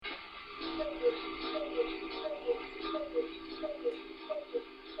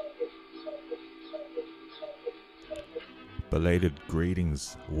Belated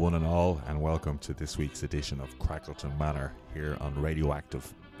greetings, one and all, and welcome to this week's edition of Crackleton Manor here on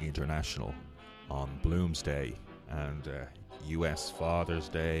Radioactive International on Bloomsday and US Father's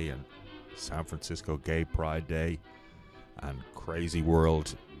Day and San Francisco Gay Pride Day and Crazy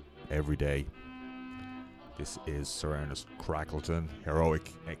World every day. This is Sir Ernest Crackleton,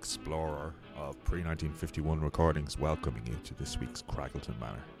 heroic explorer of pre-1951 recordings, welcoming you to this week's Crackleton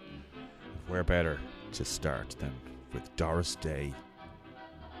Manor. Where better to start than with Doris Day,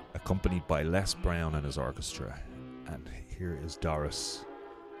 accompanied by Les Brown and his orchestra. And here is Doris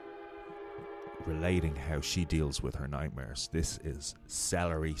relating how she deals with her nightmares. This is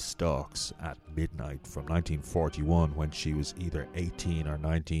Celery Stalks at Midnight from 1941, when she was either 18 or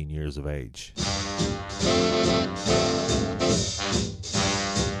 19 years of age.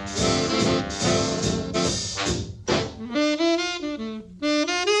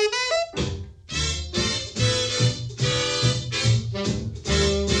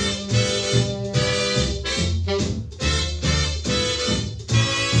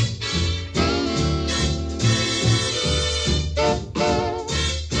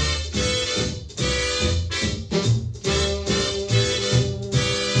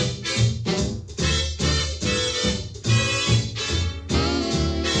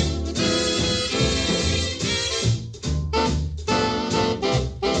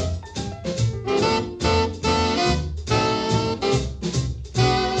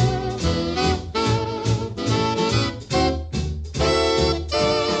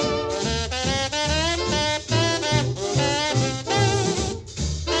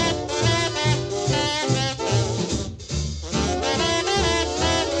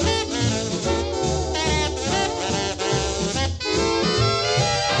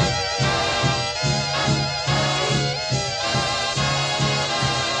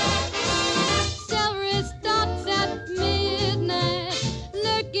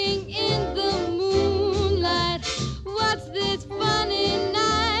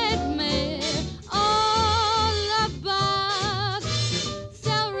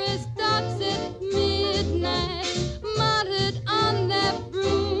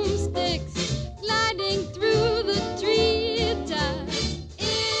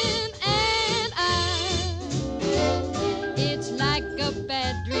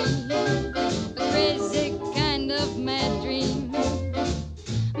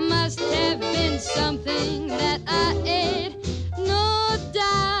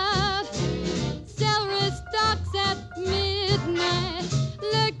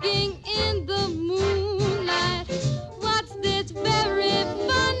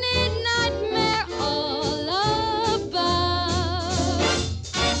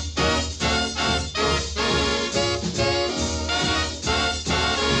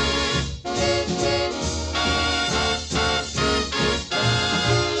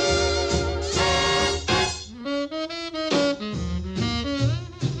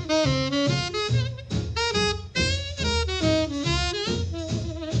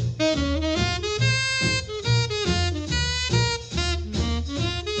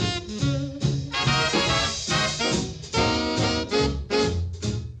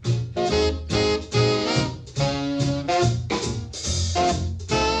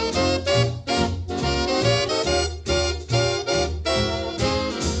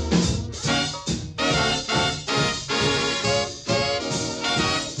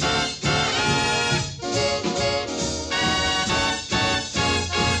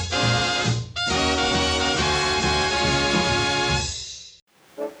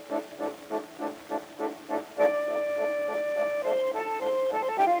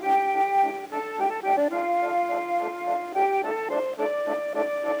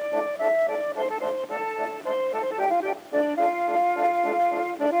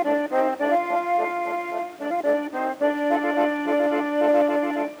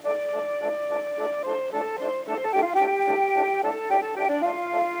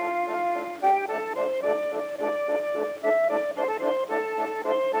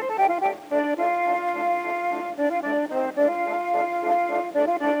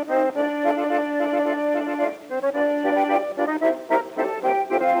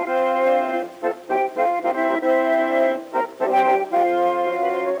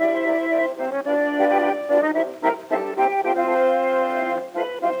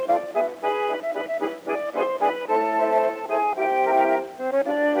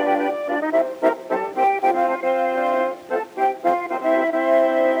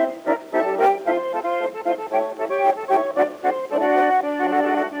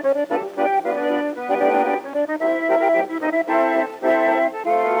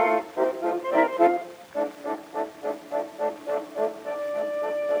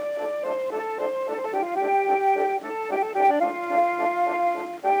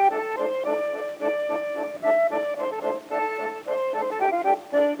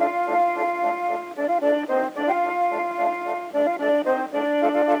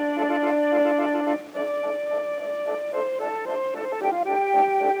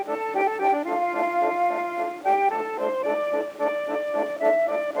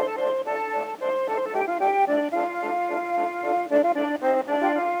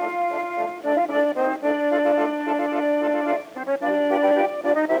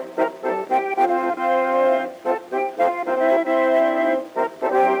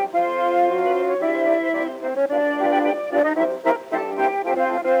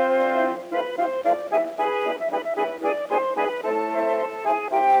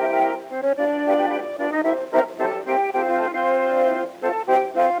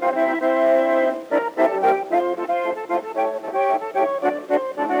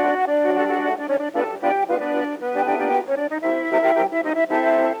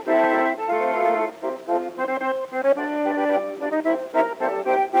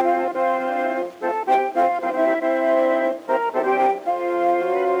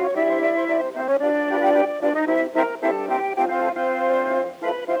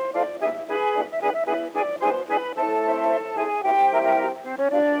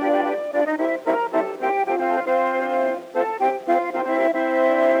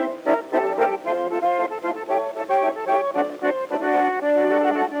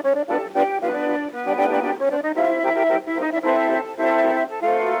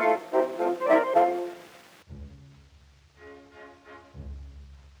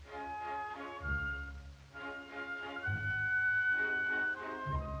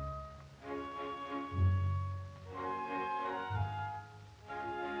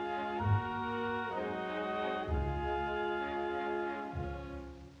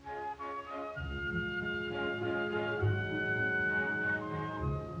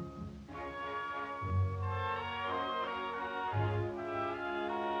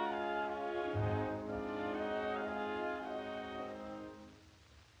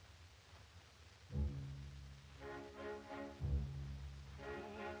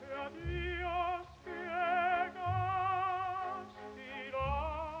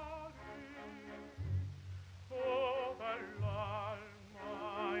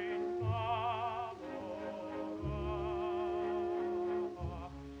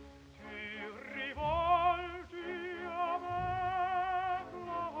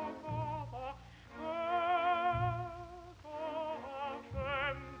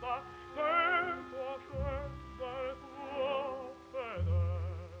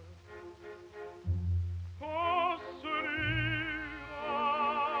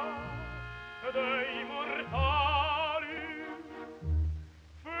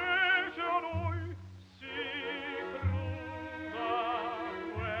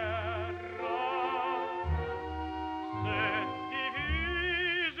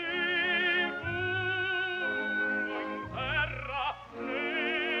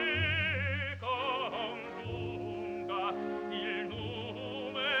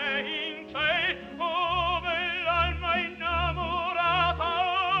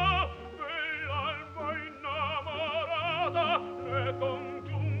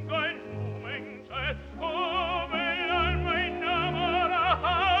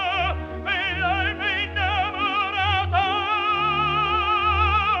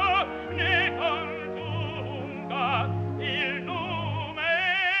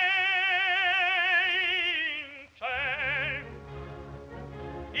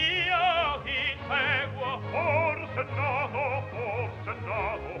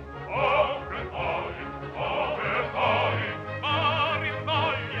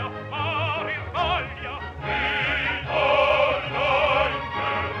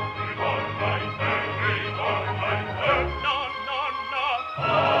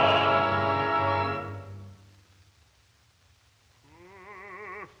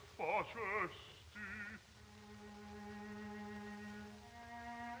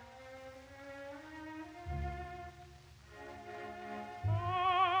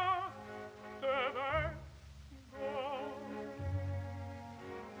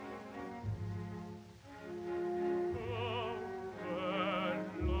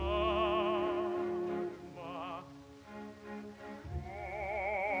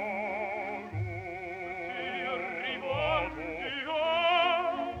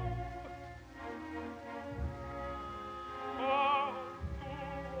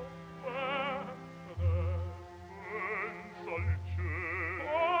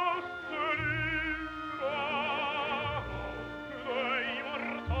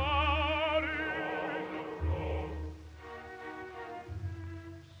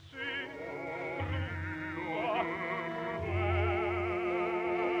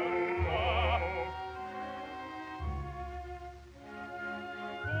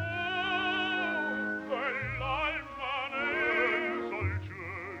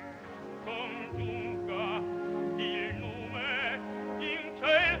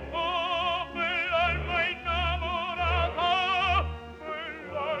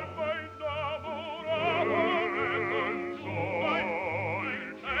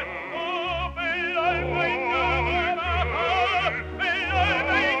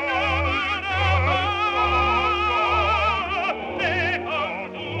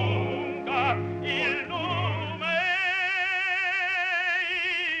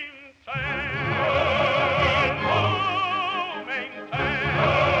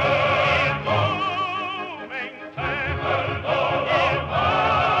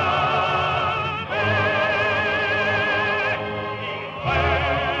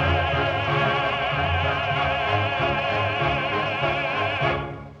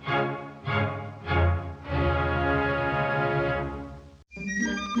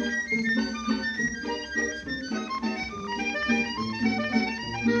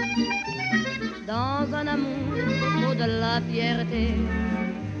 Dans un amour, au-delà de la fierté,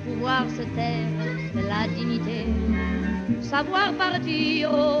 pouvoir se taire, c'est la dignité. Savoir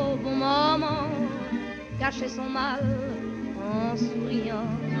partir au bon moment, cacher son mal en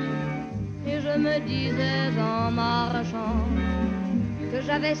souriant. Et je me disais en marchant que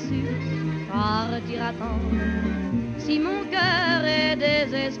j'avais su partir à temps. Si mon cœur est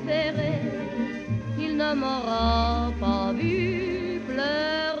désespéré, il ne m'aura pas vu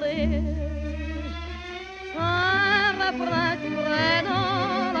pleurer. Un refrain courait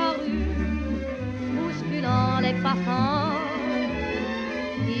dans la rue, bousculant les passants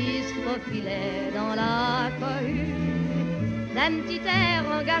qui se faufilaient dans la cohue d'un petit air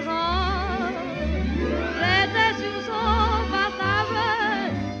engageant. J'étais sur son passage,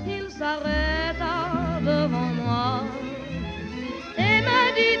 il s'arrêta devant moi et me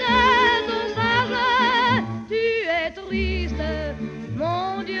dit d'un ton sage: tu es triste,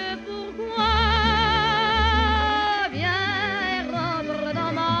 mon Dieu, pourquoi? Viens et rentre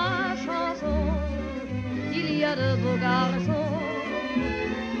dans ma chanson, il y a de beaux garçons.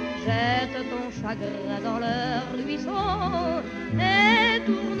 Jette ton chagrin dans leur ruisseau et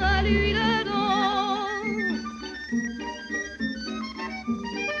tourne-lui le dos.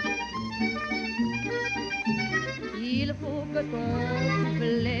 Il faut que ton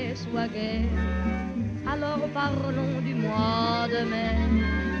couplet soit gai, alors parlons du mois de mai,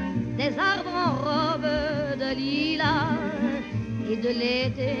 des arbres en robe de lilas et de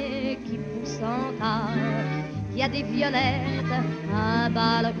l'été qui pousse en tas. Il y a des violettes, un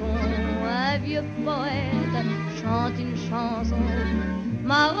balcon, un vieux poète chante une chanson.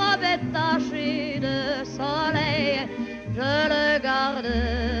 Ma robe est tachée de soleil, je le garde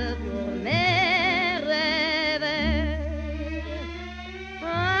pour mes réveils.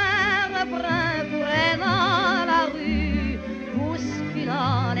 Un refrain courait dans la rue,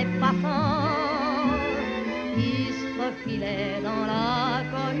 bousculant les passants qui se faufilaient dans la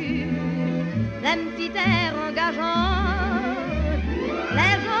cohue d'un petit air engageant.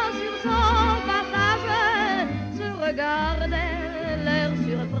 Les gens sur son passage se regardaient, l'air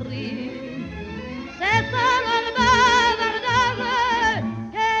surpris. C'est ça leur bavardage,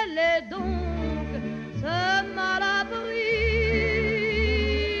 quel est donc ce malabri?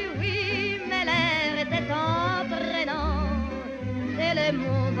 Oui, mais l'air était entraînant et les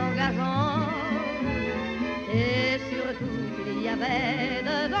mots engageants Et surtout il y avait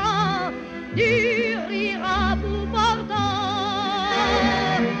dedans du rire à bout portant.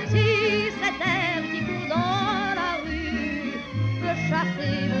 Si c'est elle qui court dans la rue peut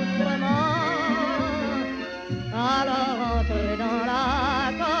chasser autrement, alors entrez dans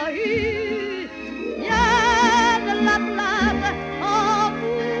la cohue, il y a de la place en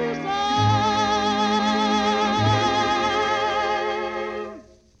poussant.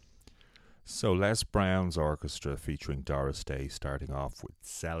 So Les Brown's orchestra featuring Doris Day starting off with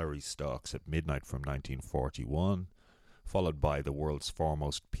Celery Stalks at Midnight from 1941, followed by the world's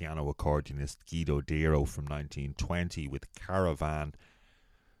foremost piano accordionist Guido Diro from 1920 with Caravan,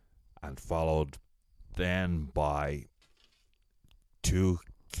 and followed then by Tu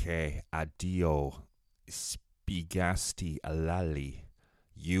che addio spiegasti all'ali,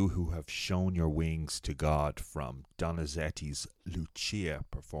 You Who Have Shown Your Wings to God from Donizetti's Lucia,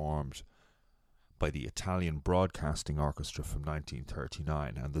 performed by the Italian Broadcasting Orchestra from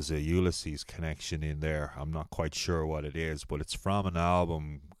 1939. And there's a Ulysses connection in there. I'm not quite sure what it is, but it's from an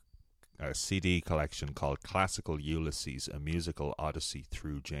album, a CD collection called Classical Ulysses, a musical odyssey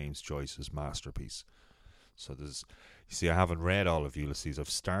through James Joyce's masterpiece. So there's, you see, I haven't read all of Ulysses. I've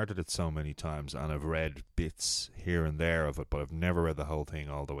started it so many times and I've read bits here and there of it, but I've never read the whole thing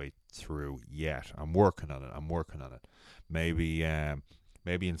all the way through yet. I'm working on it.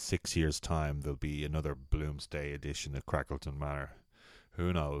 Maybe in 6 years' time there'll be another Bloomsday edition of Crackleton Manor.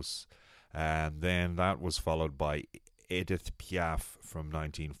 Who knows? And then that was followed by Edith Piaf from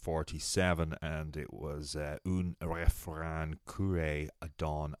 1947, and it was Un refrain couré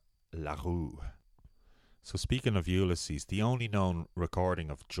dans la rue. So speaking of Ulysses, the only known recording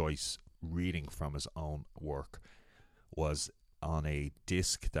of Joyce reading from his own work was on a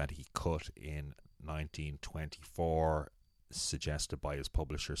disc that he cut in 1924, suggested by his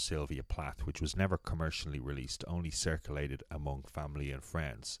publisher Sylvia Plath, which was never commercially released, only circulated among family and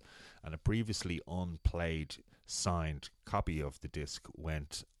friends. And a previously unplayed signed copy of the disc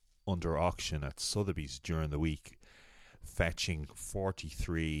went under auction at Sotheby's during the week, fetching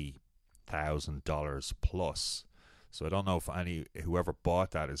 $43,000 plus. So I don't know if whoever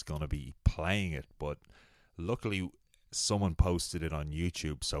bought that is going to be playing it, but luckily someone posted it on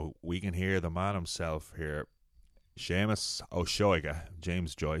YouTube, so we can hear the man himself here, Seamus O'Shoiga,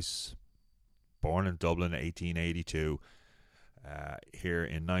 James Joyce, born in Dublin 1882, here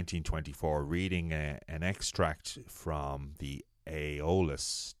in 1924, reading an extract from the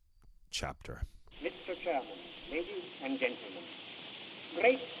Aeolus chapter. Mr. Chairman, ladies and gentlemen,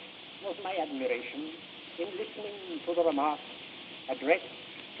 great was my admiration in listening to the remarks addressed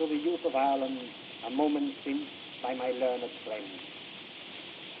to the youth of Ireland a moment since by my learned friend.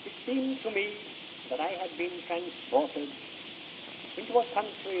 It seemed to me that I had been transported into a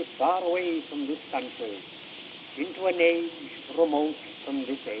country far away from this country, into an age remote from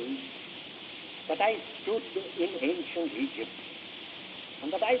this age, that I stood in ancient Egypt,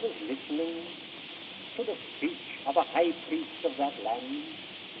 and that I was listening to the speech of a high priest of that land,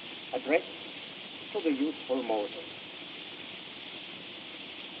 addressed to the youthful Moses.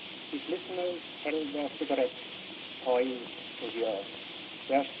 His listeners held their cigarettes poised to the earth,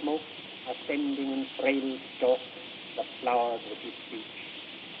 their smoke ascending in frail stalks that flowered with his speech.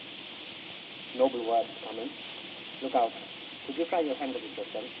 Noble words coming. Look out. Could you try your hand at it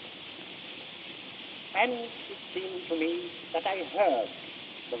yourself? And it seemed to me that I heard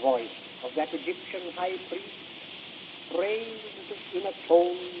the voice of that Egyptian high priest raised in a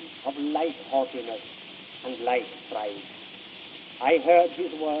tone of light haughtiness and light pride. I heard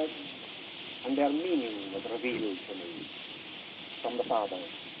his words, and their meaning was revealed to me from the Father.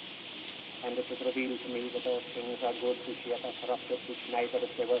 And it was revealed to me that those things are good which yet are corrupted, which neither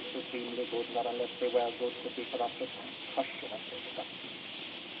if they were supremely good, nor unless they were good could be corrupted. Hush, stop.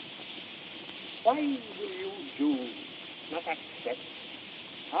 Why will you Jews not accept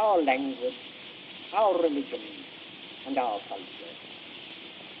our language, our religion, and our culture?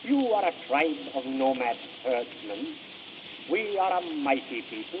 You are a tribe of nomad herdsmen. We are a mighty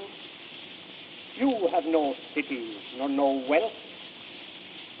people. You have no cities nor no wealth.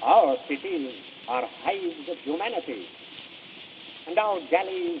 Our cities are hives of humanity, and our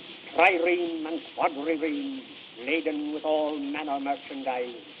galleys, trireme and quadrireme, laden with all manner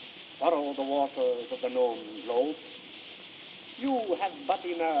merchandise, borrow the waters of the known globe. You have but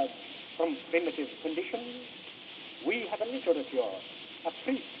emerged from primitive conditions. We have a literature, a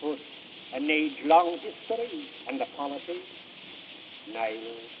priesthood, an age-long history, and a polity.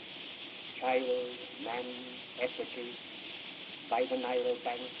 Nile, child, man, effigy. By the Nile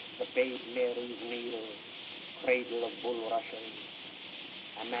bank, the babe Mary's kneel, cradle of bulrushes.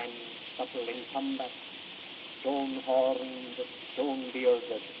 A man subtle in combat, stone-horned,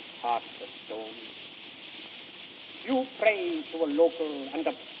 stone-bearded, heart of stone. You pray to a local and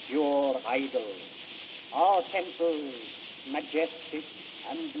obscure idol. Our temples, majestic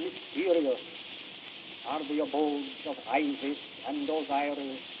and mysterious, are the abodes of Isis and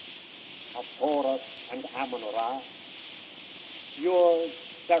Osiris, of Horus and Amun-Ra. Yours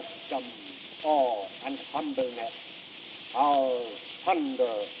serfdom, awe and humbleness, ours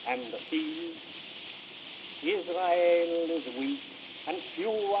thunder and sea. Israel is weak, and few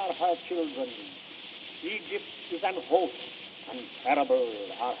are her children. Egypt is an host, and terrible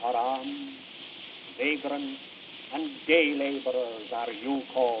are her arms. Vagrants and day laborers are you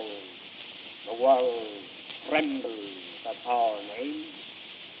called. The world trembles at our name.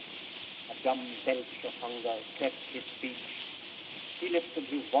 A dumb belch of hunger cleft his speech. He lifted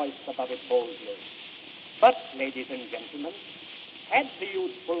his voice above it boldly. But, ladies and gentlemen, had the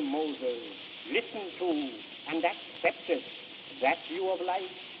youthful Moses listened to and accepted that view of life?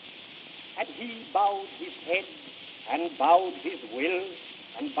 Had he bowed his head and bowed his will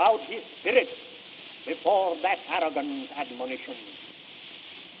and bowed his spirit before that arrogant admonition,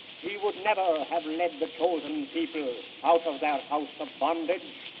 he would never have led the chosen people out of their house of bondage,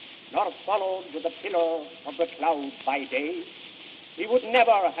 nor followed the pillar of the cloud by day. He would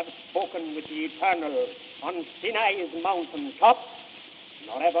never have spoken with the Eternal on Sinai's mountain top,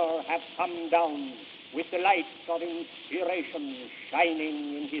 nor ever have come down with the light of inspiration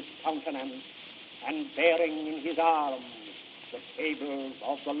shining in his countenance and bearing in his arms the tables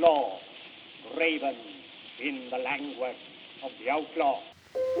of the law, graven in the language of the outlaw.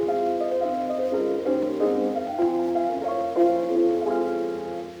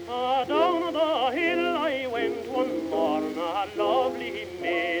 Down the hill I went one morn, a lovely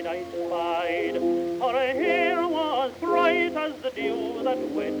maid I spied. Her hair was bright as the dew that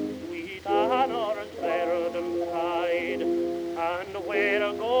wet sweet Anna's verdant side. And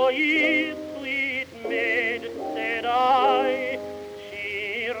where go ye, sweet maid, said I.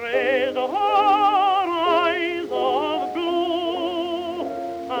 She raised her eyes of blue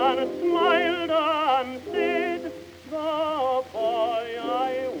and smiled and said, the boy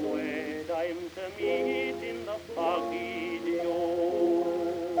I wed I'm to meet in the foggy dew.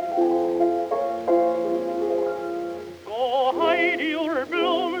 Go hide your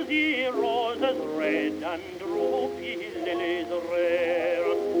blooms, ye roses red, and droopy lilies rare,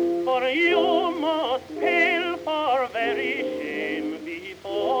 for you must pale for very shame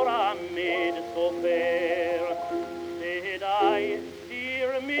before a maid so fair. Said I,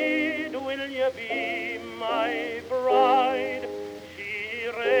 dear maid, will you be my bride? She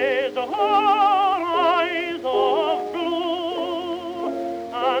raised her eyes of blue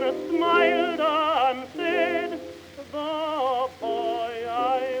and smiled and said, the boy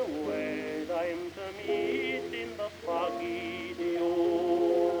I wed I'm to meet in the foggy dew.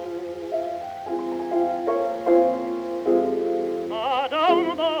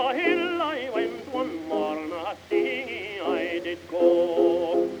 Down the hill I went one morn, singing I did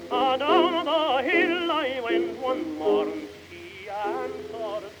go. Down the hill I went one morn, she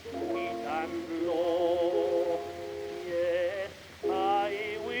answered sweet and low. Yes,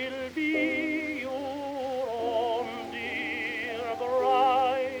 I will be your own dear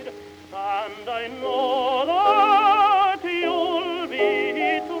bride, and I know that you'll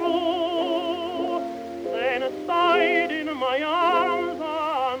be true. Then sighed in my arms,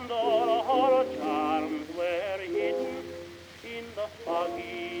 and all her charms were hidden in the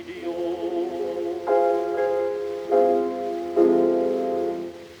foggy dew.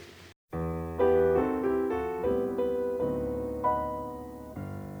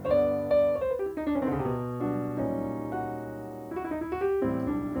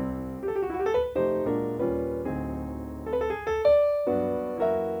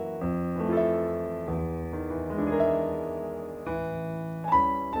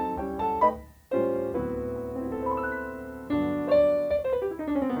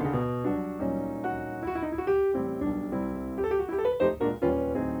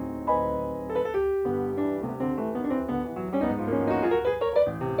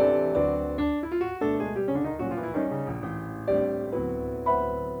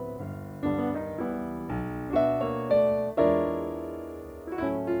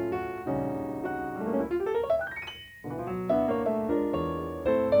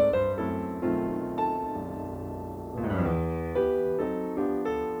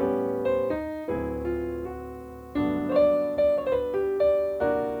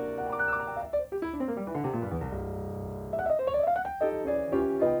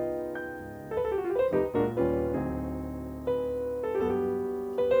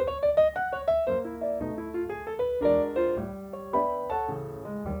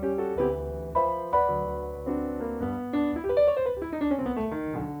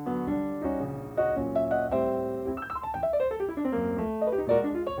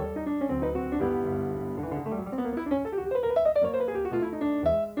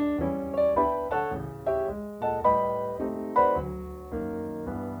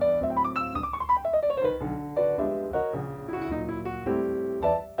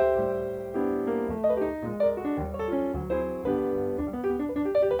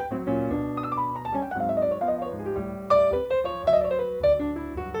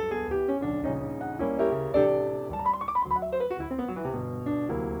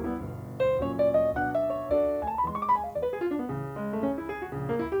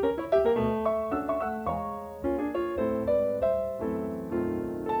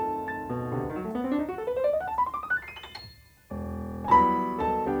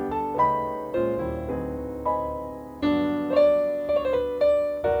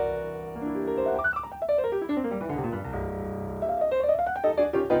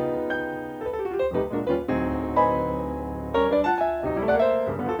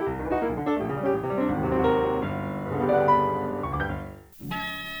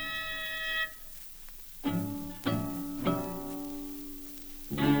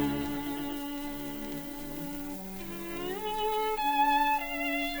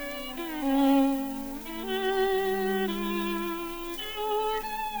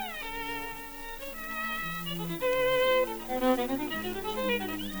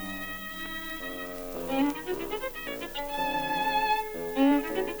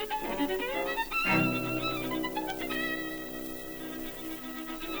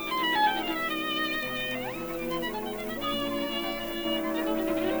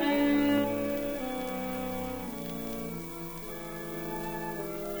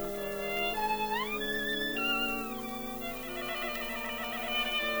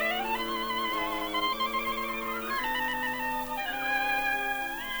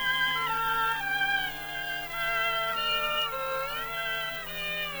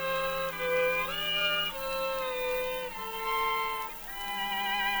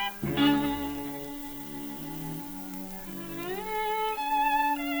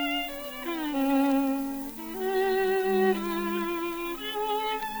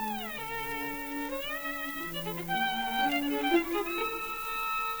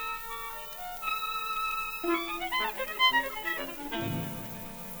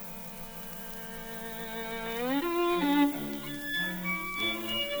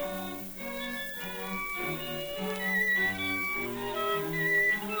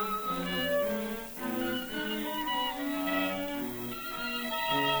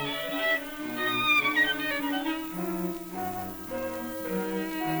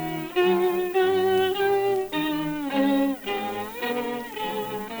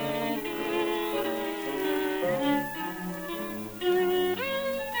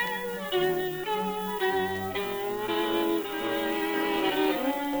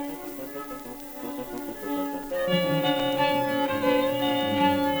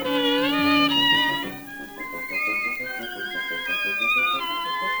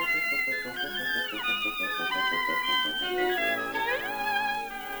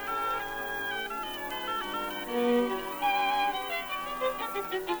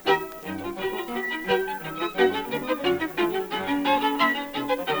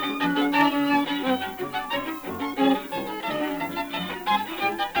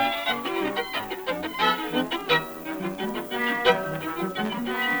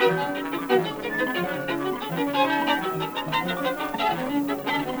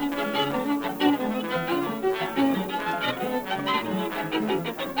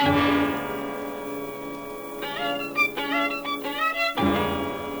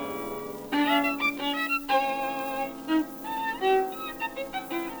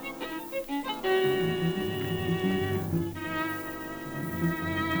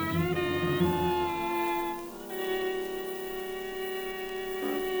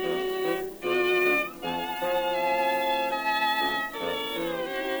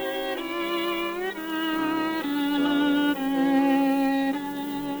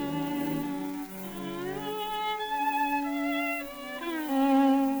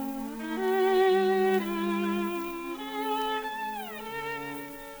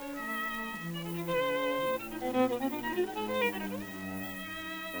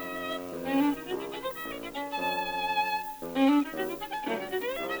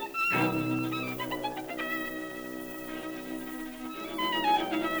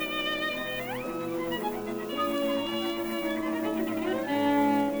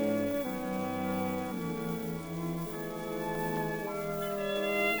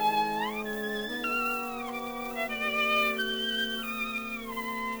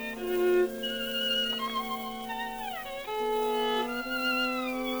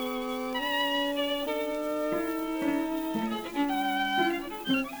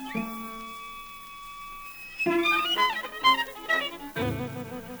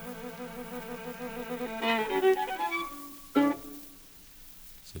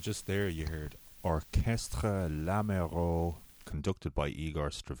 So just there you heard Orchestre Lamero, conducted by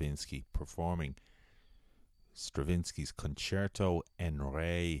Igor Stravinsky, performing Stravinsky's Concerto en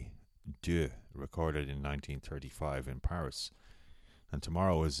Ré 2, recorded in 1935 in Paris. And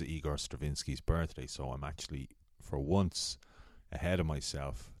tomorrow is Igor Stravinsky's birthday, so I'm actually, for once, ahead of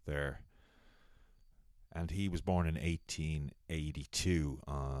myself there. And he was born in 1882,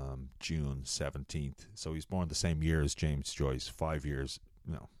 June 17th. So he was born the same year as James Joyce,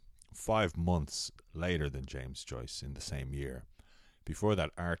 5 months later than James Joyce in the same year. Before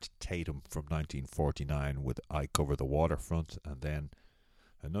that, Art Tatum from 1949 with I Cover the Waterfront, and then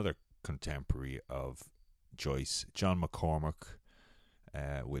another contemporary of Joyce, John McCormack,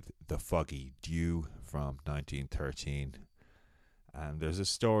 with The Foggy Dew from 1913. And there's a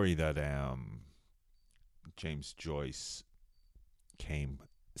story that James Joyce came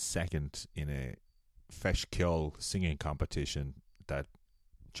second in a Feshkill singing competition that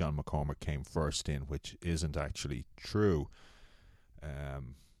John McCormack came first in, which isn't actually true.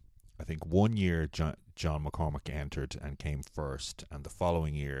 I think one year John McCormack entered and came first, and the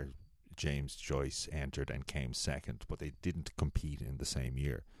following year James Joyce entered and came second, but they didn't compete in the same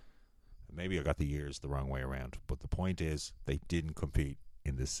year. Maybe I got the years the wrong way around, but the point is they didn't compete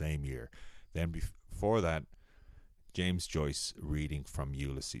in the same year. Then before that, James Joyce reading from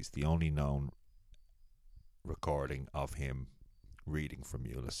Ulysses, the only known recording of him reading from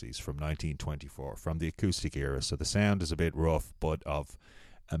Ulysses from 1924, from the acoustic era. So the sound is a bit rough, but of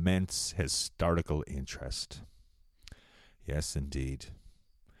immense historical interest. Yes, indeed.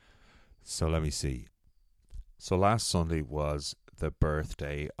 So let me see. So last Sunday was the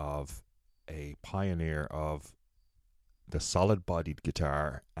birthday of a pioneer of the solid-bodied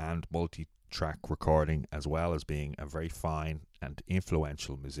guitar and multi-track recording, as well as being a very fine and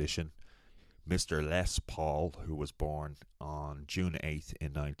influential musician, Mr. Les Paul, who was born on June 8th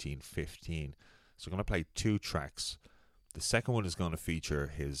in 1915. So I'm going to play two tracks. The second one is going to feature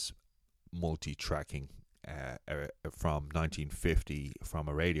his multi-tracking from 1950 from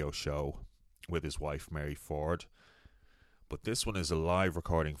a radio show with his wife Mary Ford. But this one is a live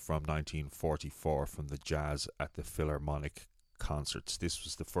recording from 1944 from the Jazz at the Philharmonic concerts. This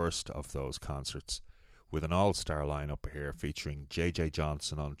was the first of those concerts, with an all-star lineup here featuring J.J.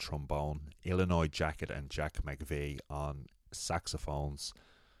 Johnson on trombone, Illinois Jacket and Jack McVie on saxophones,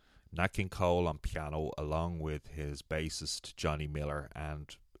 Nat King Cole on piano, along with his bassist Johnny Miller,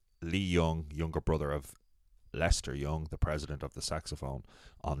 and Lee Young, younger brother of Lester Young, the president of the saxophone,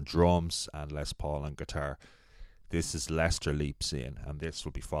 on drums, and Les Paul on guitar. This is Lester Leaps In, and this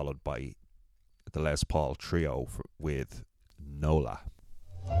will be followed by the Les Paul Trio with Nola.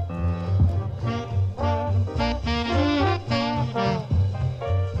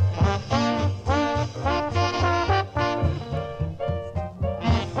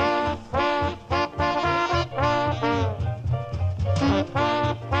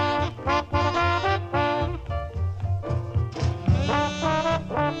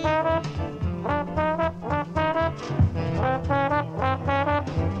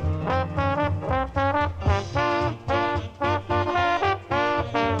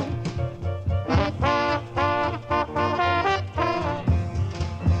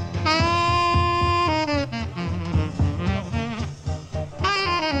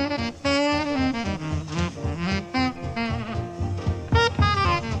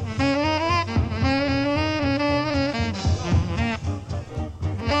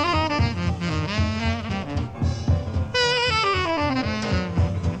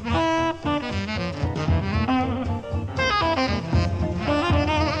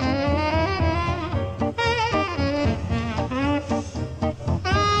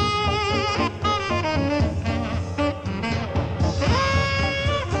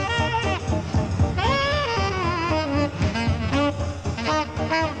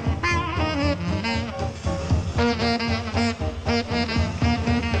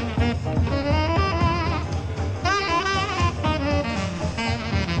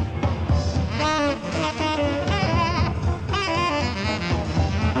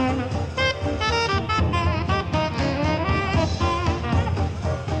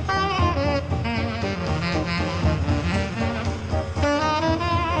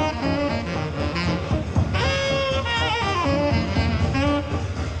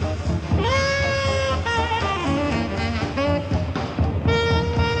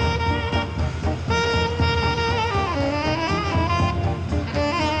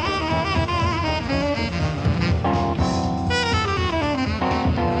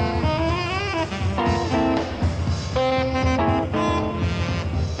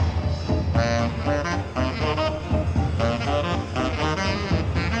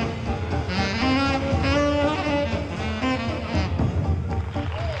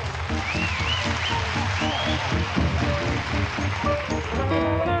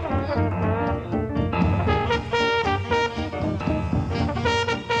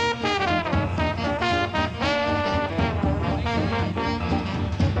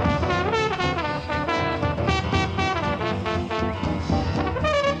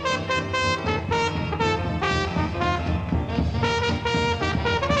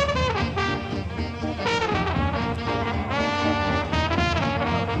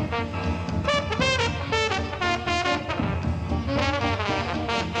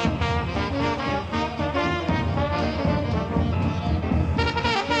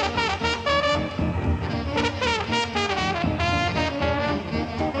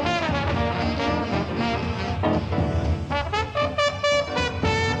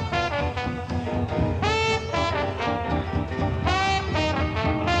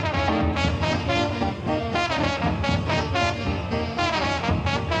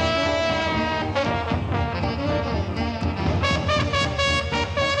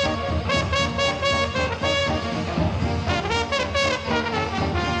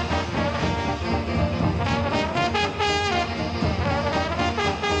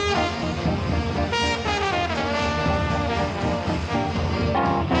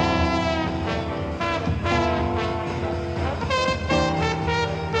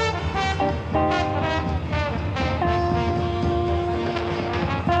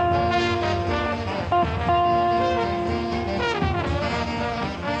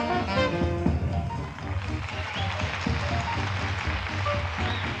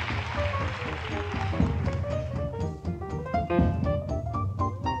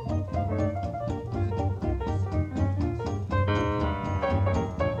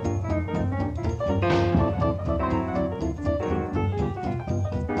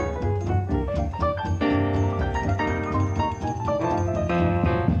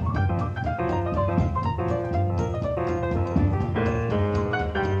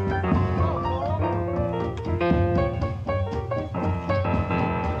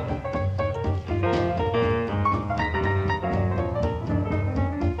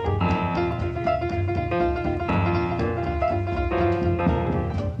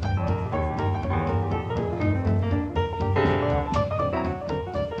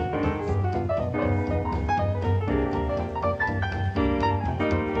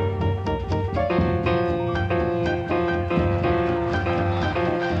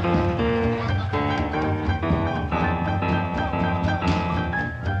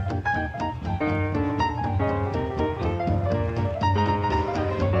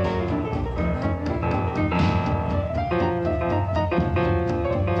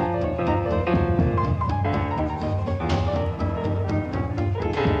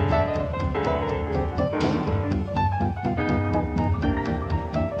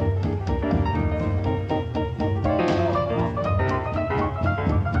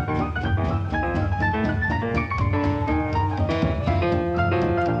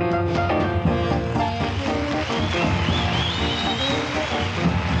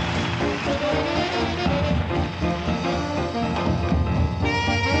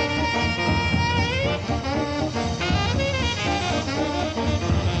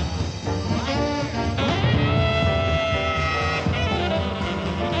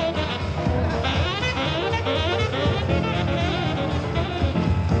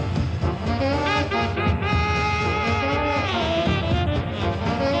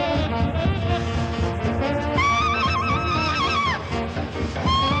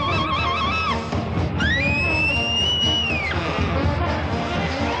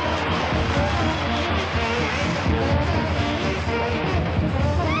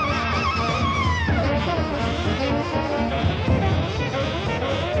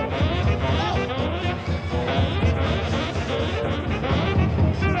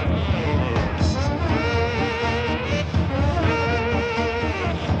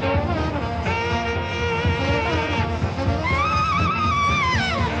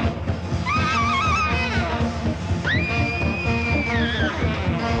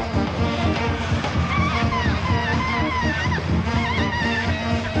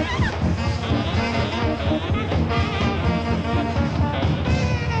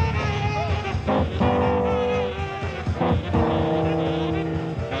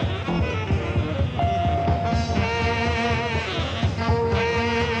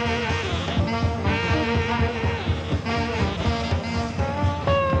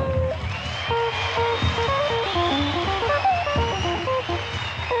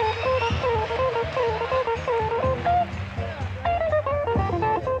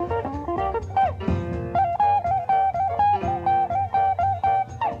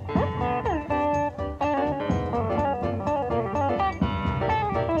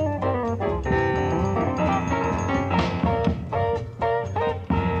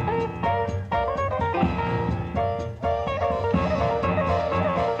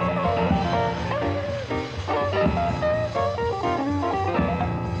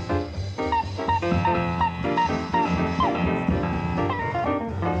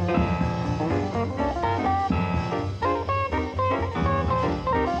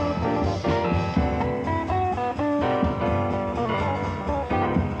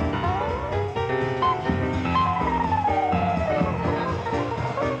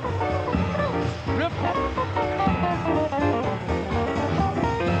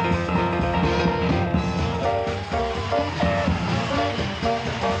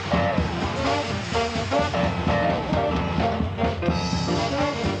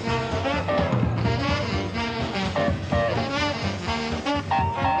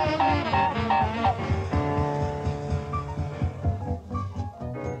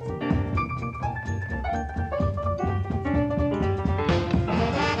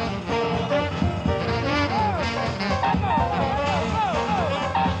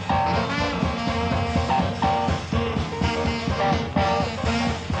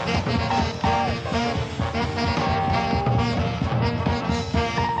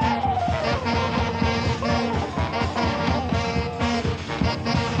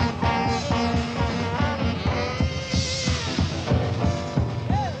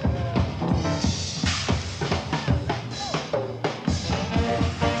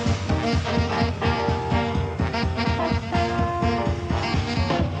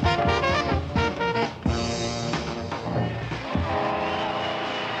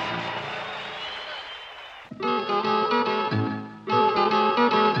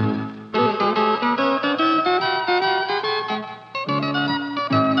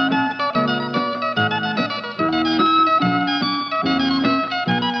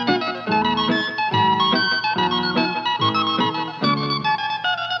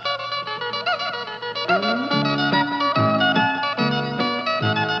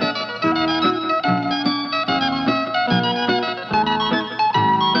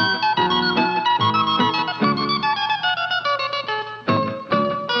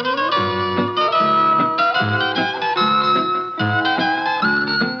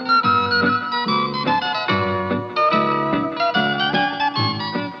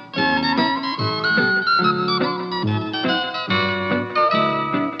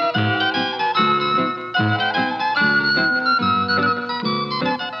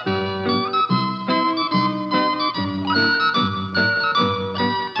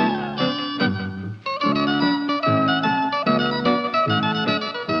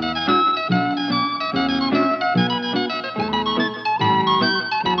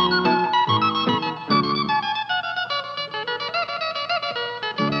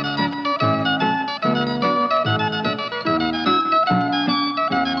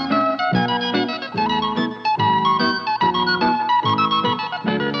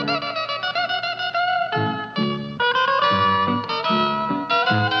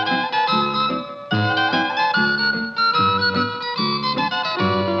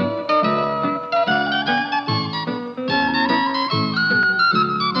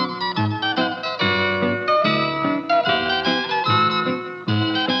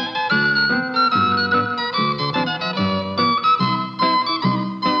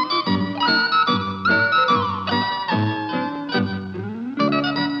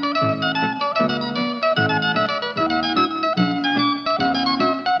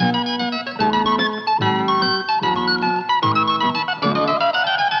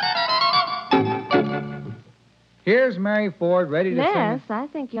 Here's Mary Ford ready to Les, sing. I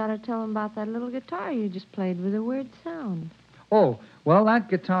think you ought to tell him about that little guitar you just played with a weird sound. Oh, well, that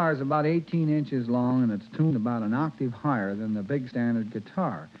guitar is about 18 inches long, and it's tuned about an octave higher than the big standard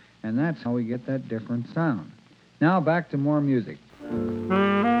guitar. And that's how we get that different sound. Now, back to more music.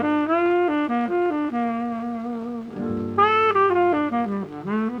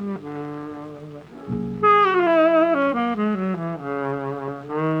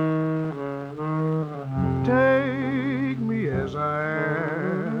 Take me as I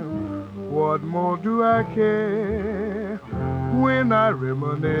am. What more do I care? When I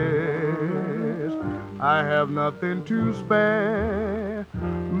reminisce, I have nothing to spare.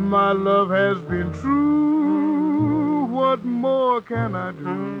 My love has been true. What more can I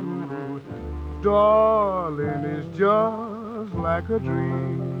do? Darling, it's just like a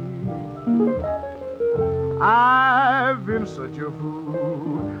dream. I've been such a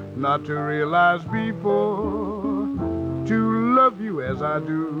fool not to realize before, to love you as I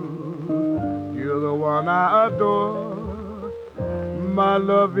do. You're the one I adore. My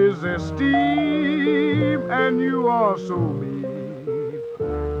love is esteemed, and you are so mean.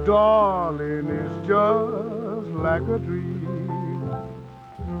 Darling, it's just like a dream.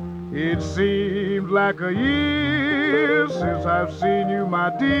 It seems like a year since I've seen you, my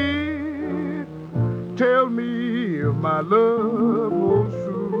dear. Tell me if my love holds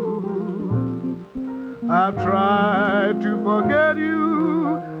true. I've tried to forget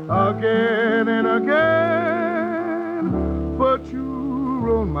you again and again, but you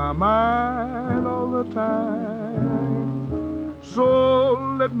on my mind all the time. So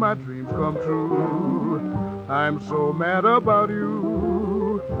let my dreams come true. I'm so mad about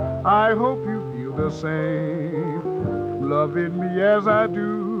you. I hope you feel the same, loving me as I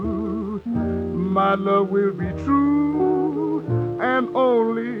do. My love will be true and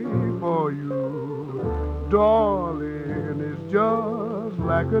only for you. Darling, it's just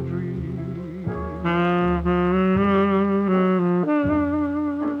like a dream.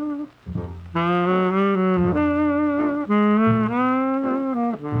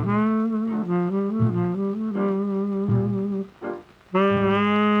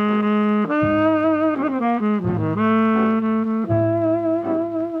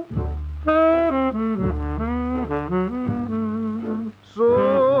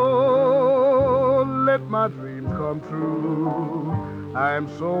 So let my dreams come true. I'm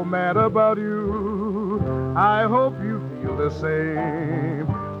so mad about you. I hope you feel the same,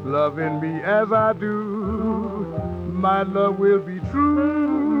 loving me as I do. My love will be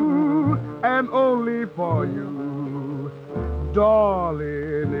true and only for you.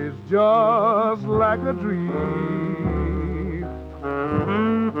 Darling, it's just like a dream.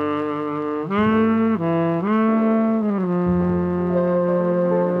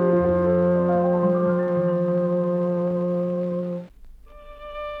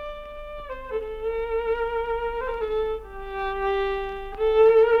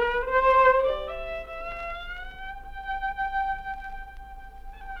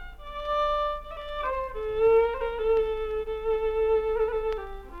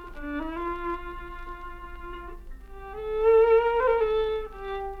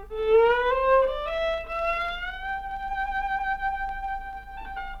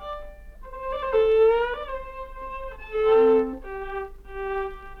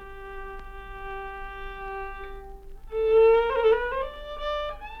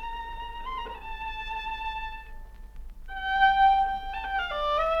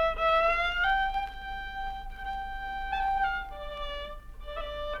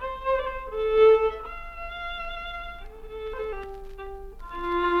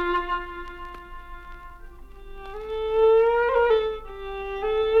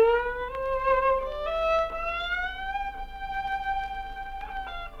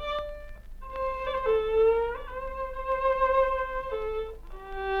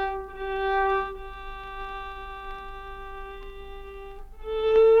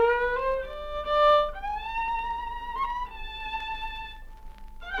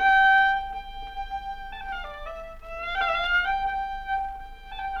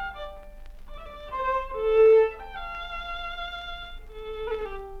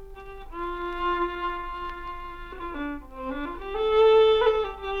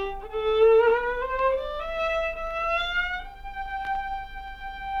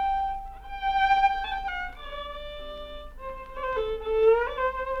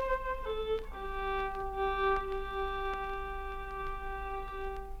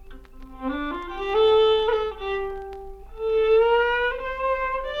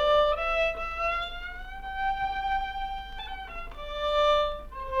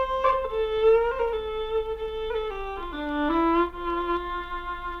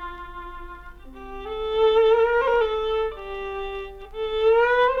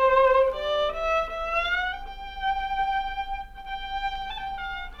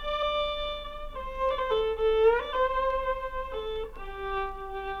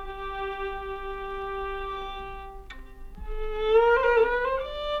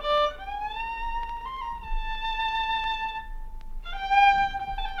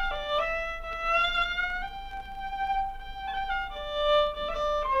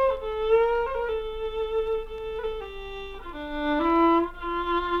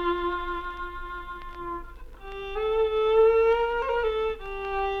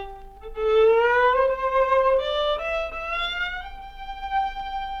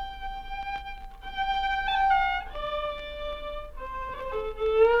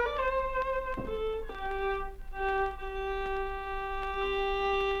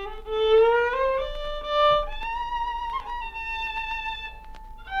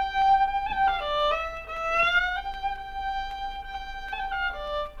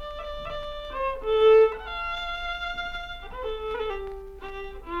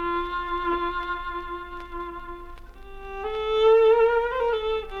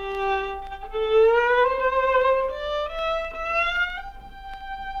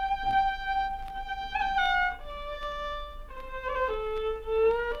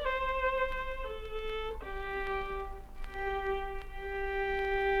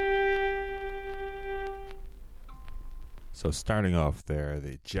 So starting off there,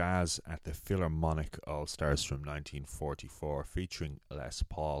 the Jazz at the Philharmonic All-Stars from 1944 featuring Les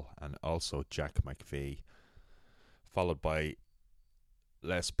Paul and also Jack McVie, followed by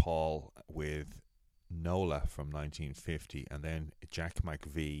Les Paul with Nola from 1950, and then Jack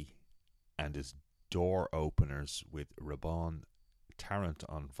McVie and his Door Openers with Ramon Tarrant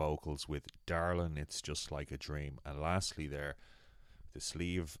on vocals with Darlin' It's Just Like a Dream, and lastly there, the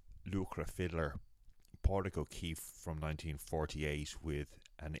Sleeve Lucre Fiddler Pádraig O'Keeffe from 1948 with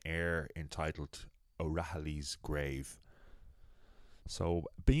an air entitled O'Rahilly's Grave. So,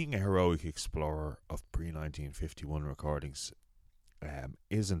 being a heroic explorer of pre-1951 recordings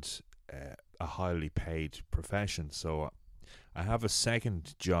isn't a highly paid profession, so I have a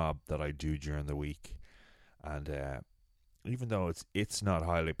second job that I do during the week, and even though it's not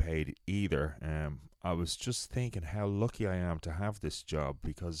highly paid either, I was just thinking how lucky I am to have this job,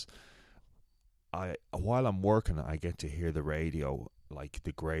 because while I'm working, I get to hear the radio, like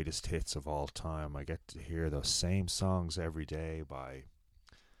the greatest hits of all time. I get to hear those same songs every day by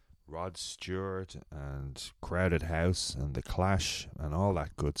Rod Stewart and Crowded House and The Clash and all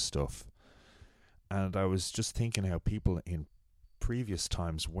that good stuff. And I was just thinking how people in previous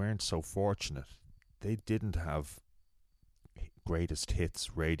times weren't so fortunate. They didn't have greatest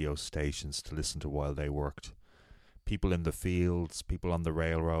hits radio stations to listen to while they worked. People in the fields, people on the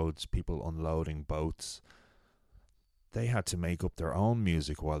railroads, people unloading boats, they had to make up their own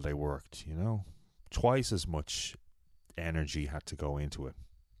music while they worked, you know. Twice as much energy had to go into it.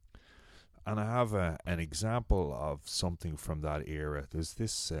 And I have an example of something from that era. There's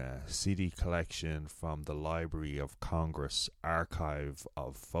this CD collection from the Library of Congress Archive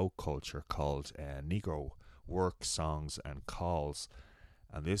of Folk Culture called Negro Work Songs and Calls.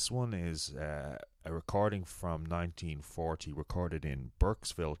 And this one is a recording from 1940, recorded in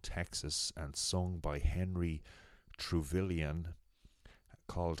Burkesville, Texas, and sung by Henry Truvilian,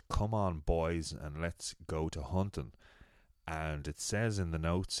 called Come On Boys and Let's Go to Hunting. And it says in the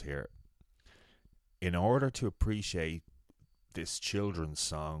notes here, in order to appreciate this children's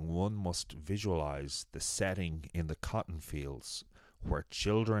song, one must visualize the setting in the cotton fields, where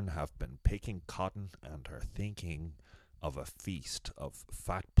children have been picking cotton and are thinking of a feast of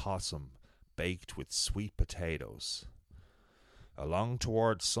fat possum baked with sweet potatoes. Along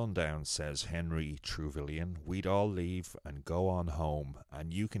toward sundown, says Henry Truvilian, we'd all leave and go on home,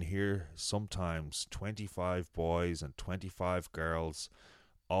 and you can hear sometimes 25 boys and 25 girls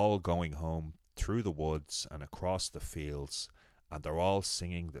all going home through the woods and across the fields, and they're all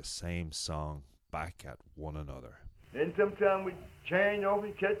singing the same song back at one another. Then sometime we change over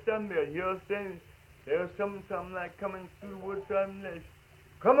and catch some mail. Hear things. There's something like coming through the woods.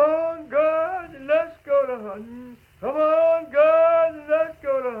 Come on, girls, and let's go to hunting. Come on, girls, and let's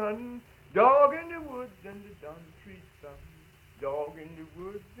go to hunting. Dog in the woods and the dun trees something. Dog in the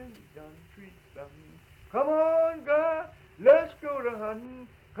woods and the dun trees something. Come on, girl, let's go to hunting.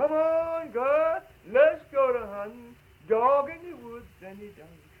 Come on, girl, let's go to hunting. Dog in the woods and the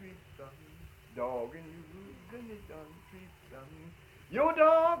dun trees something. Dog in the woods and the dun trees something. Your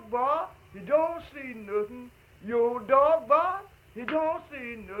dog bark, he don't see nothing. Your dog bark, he don't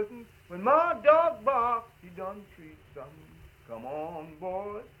see nothing. When my dog bark, he done treat something. Come on,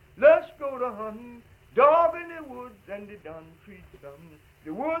 boys, let's go to hunting. Dog in the woods and they done treat something.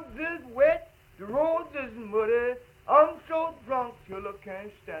 The woods is wet, the roads is muddy. I'm so drunk till I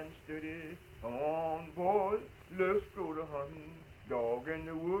can't stand steady. Come on, boys, let's go to hunting. Dog in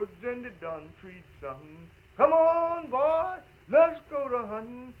the woods and they done treat something. Come on, boys, let's go to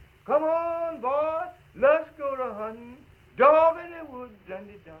hunting. Come on, boys, let's go to hunting. Dog in the woods and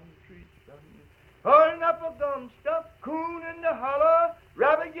they done treat something. Hurling up a gum stuff, coon in the hollow.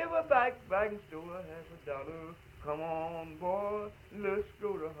 Rabbit give a bag and stole $50. Come on, boys, let's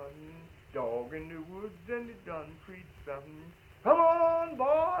go to hunting. Dog in the woods and they done treat something. Come on,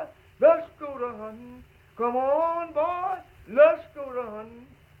 boys, let's go to hunting. Come on, boys, let's go to hunting.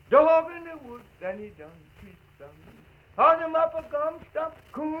 Dog in the woods and he done treat something. Hung him up a gum stump,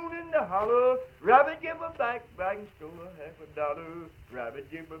 coon in the hollow. Rabbit give a bag and stole $50. Rabbit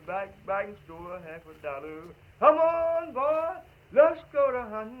give a bag and stole $50. Come on, boy, let's go to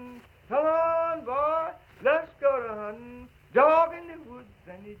hunting. Come on, boy, let's go to hunting. Dog in the woods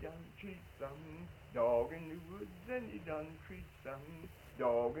and he done treat something. Dog in the woods and he done treat something.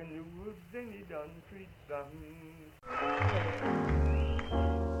 Dog in the woods and he done treat something.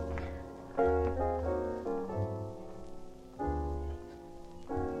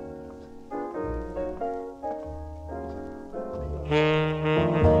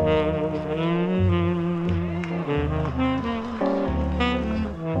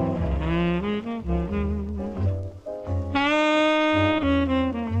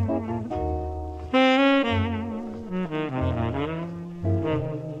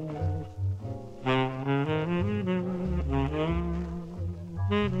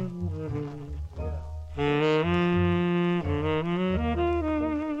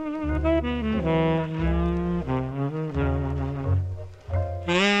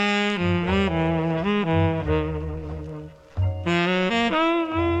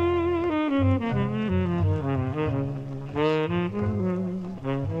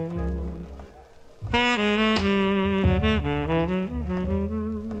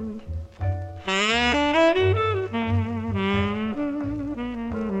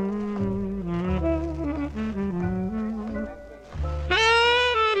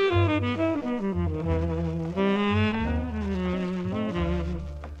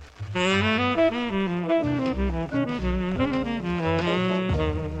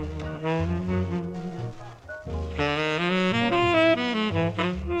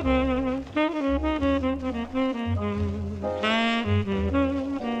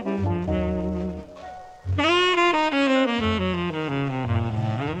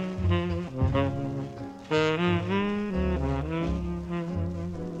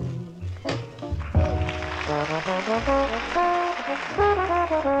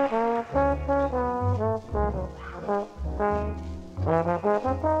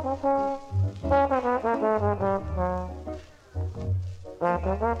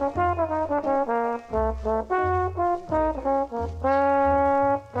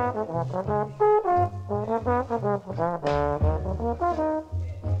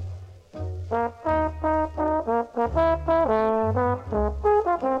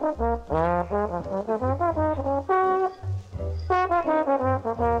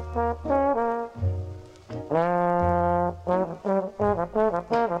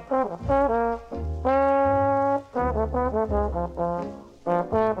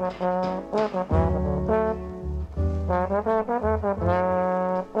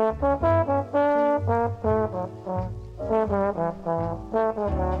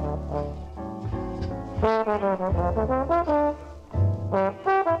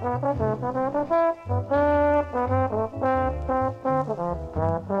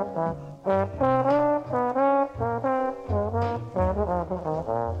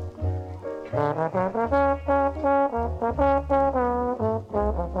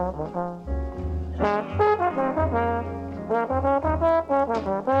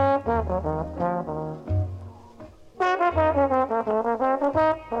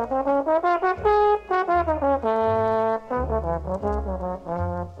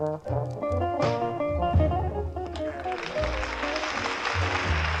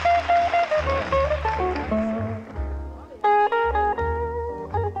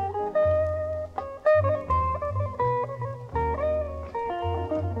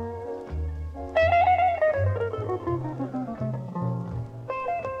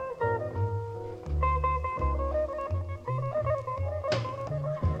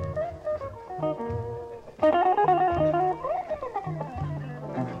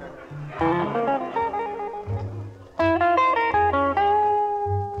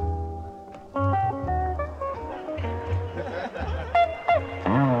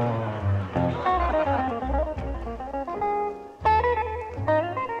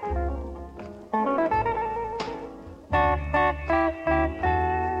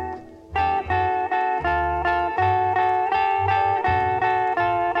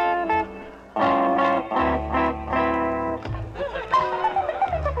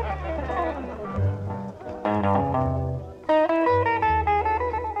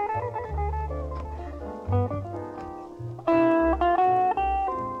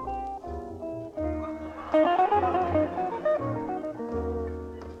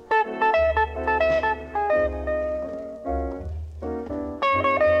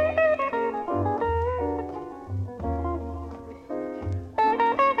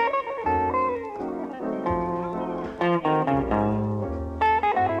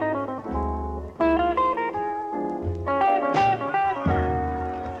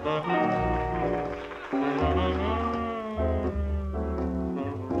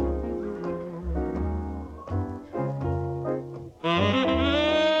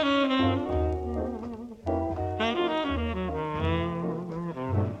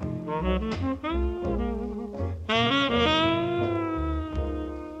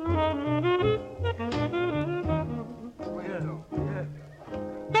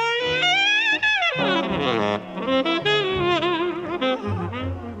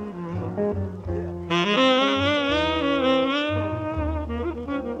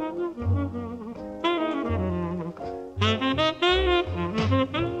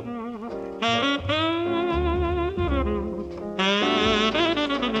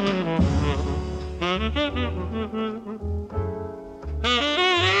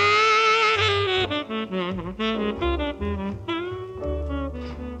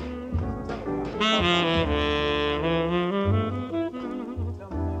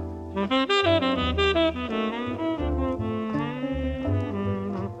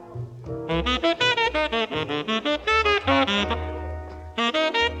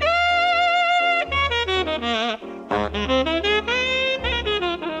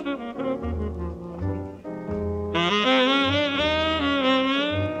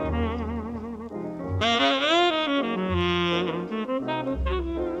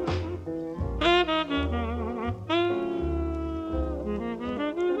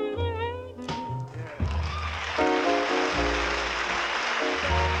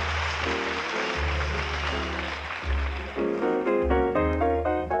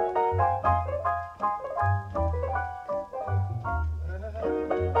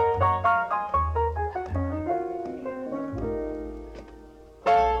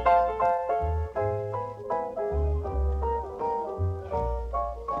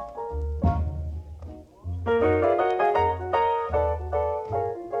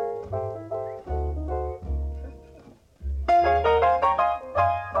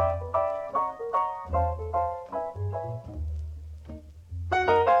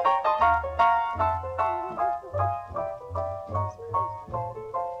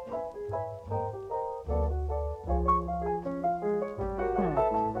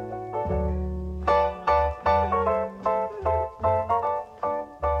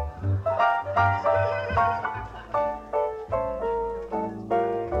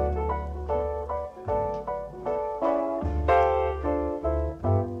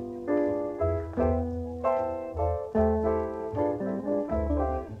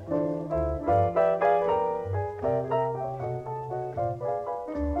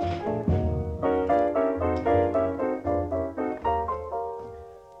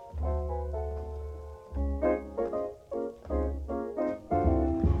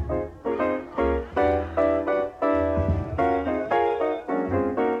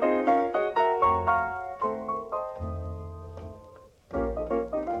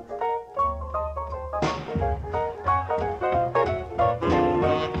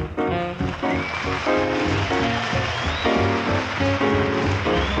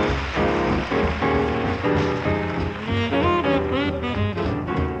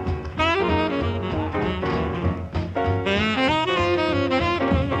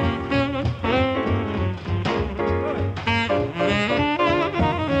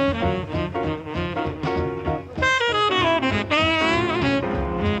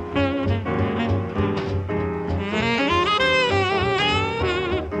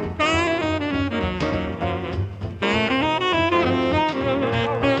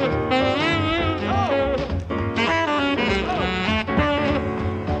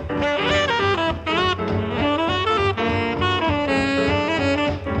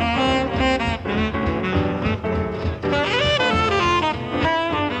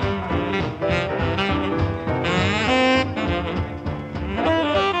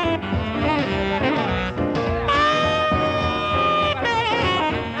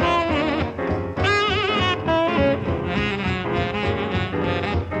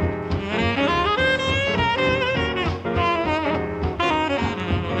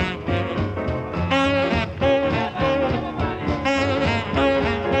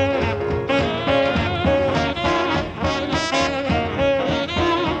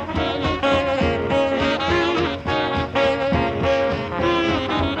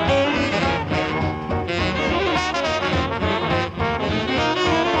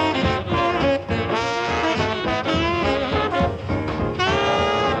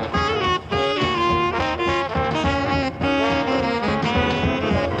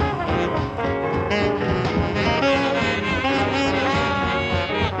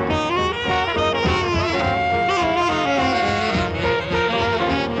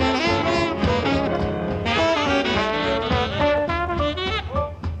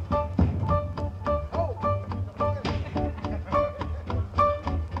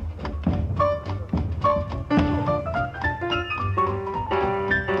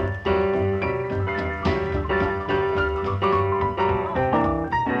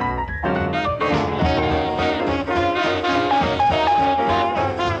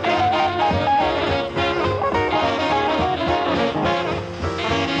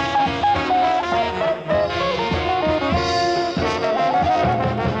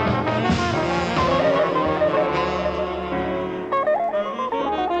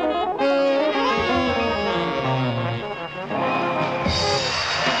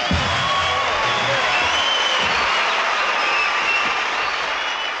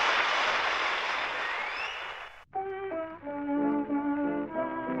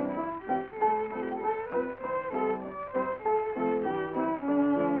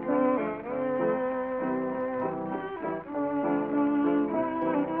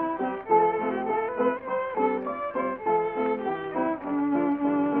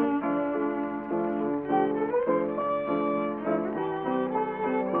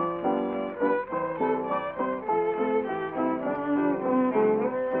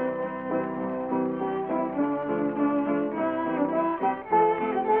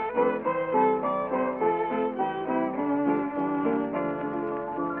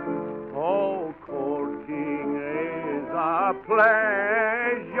 a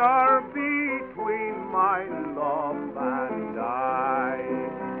pleasure between my love and I.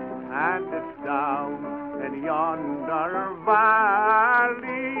 And it's down in yonder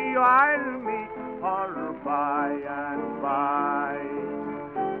valley I'll meet her by and by.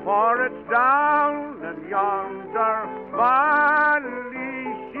 For it's down in yonder valley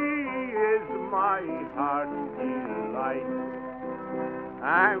she is my heart's delight.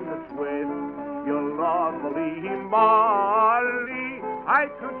 And it's with your lovely Molly I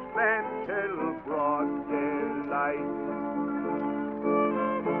could spend till broad daylight.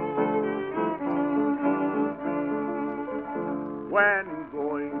 When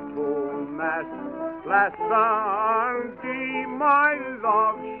going to mass last Sunday, my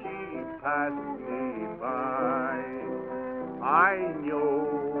love, she passed me by. I knew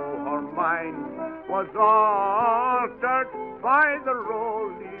her mind was altered by the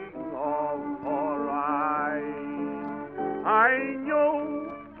rolling of her eyes. I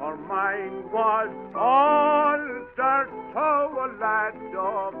knew her mind was altered to a lad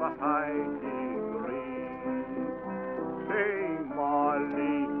of a high degree. Say,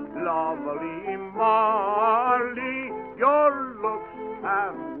 Molly, lovely Molly, your looks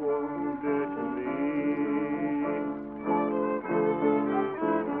have wounded me.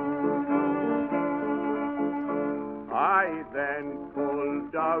 I then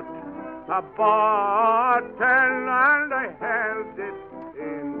pulled out a bottle and I held it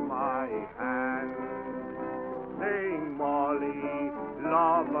in my hand, saying, Molly,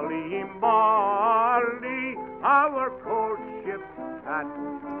 lovely Molly, our courtship at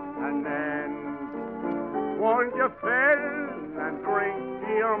an end. Won't you fill and drink,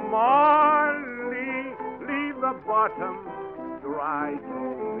 dear Molly, leave the bottom dry to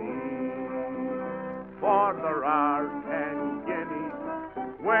me. For there are 10 guineas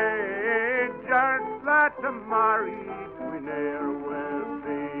wagered that married we ne'er will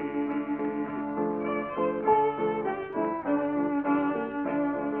be.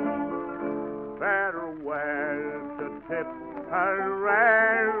 Farewell to tip her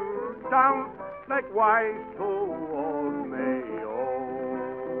down likewise to old Mayo,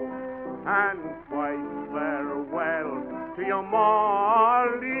 and twice farewell to your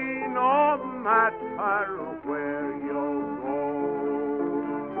Molly, no matter where you go.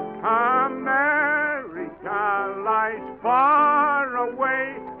 America lies far away,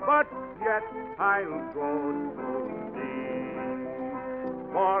 but yet I'll go to thee.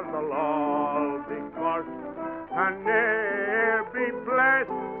 For the law be cursed and ne'er be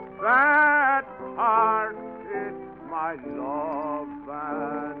blessed, that heart is my love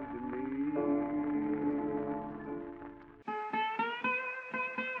and me.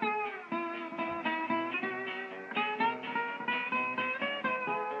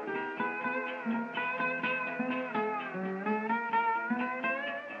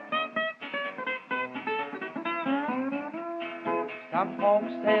 Some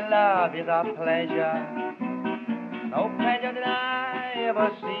folks say love is a pleasure, no pleasure that I ever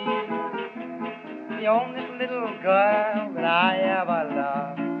see. The only little girl that I ever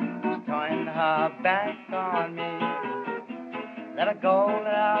loved is turning her back on me. Let her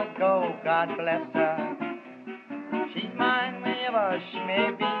go, God bless her. She's mine wherever she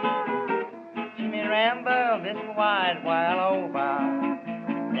may be. She may ramble this wide world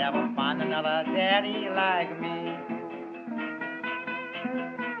over, never find another daddy like me.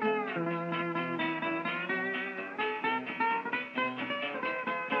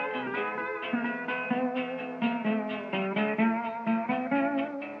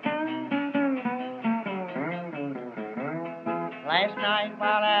 Last night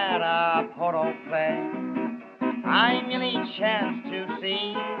while at a polo play, I merely chanced to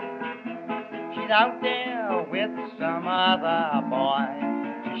see she's out there with some other boy.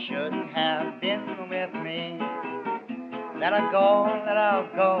 She shouldn't have been with me. Let her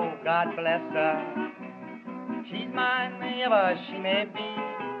go, God bless her. She's mine wherever she may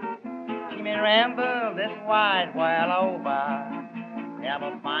be. She may ramble this wide world over,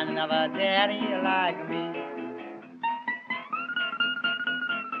 never find another daddy like me.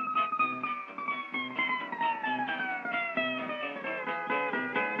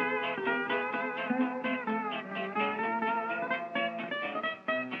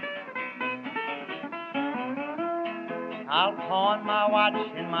 I'll pawn my watch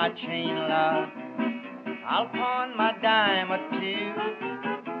and my chain, love. I'll pawn my dime or two.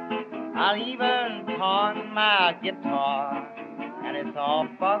 I'll even pawn my guitar, and it's all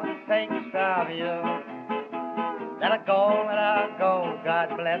for the sake of you. Let her go, God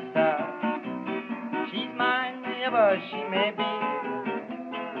bless her. She's mine wherever she may be.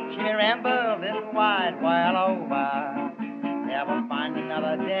 She may ramble this wide world over, ever find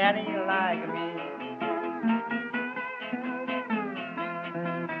another daddy like me.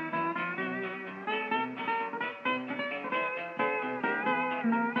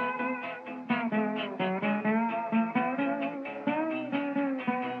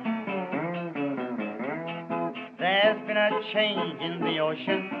 There's been a change in the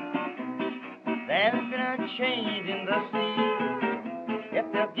ocean. There's been a change in the sea. If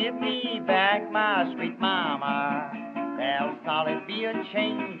they'll give me back my sweet mama, there'll surely be a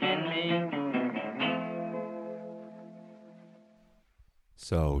change in me.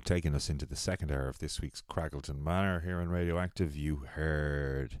 So, taking us into the second hour of this week's Crackleton Manor here on Radioactive, you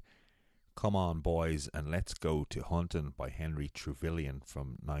heard Come On Boys and Let's Go to Hunting by Henry Trevelyan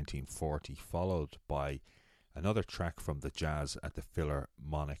from 1940, followed by another track from the Jazz at the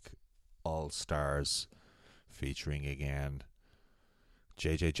Philharmonic All-Stars, featuring again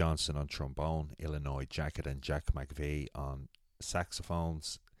J.J. Johnson on trombone, Illinois Jacket and Jack McVeigh on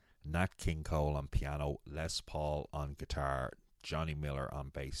saxophones, Nat King Cole on piano, Les Paul on guitar, Johnny Miller on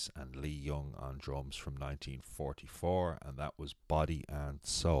bass, and Lee Young on drums from 1944, and that was Body and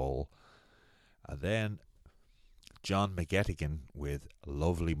Soul. And then John McGettigan with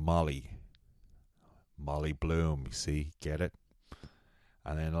Lovely Molly Bloom, you see, get it?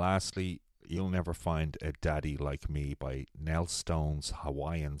 And then lastly, You'll Never Find a Daddy Like Me by Nell Stone's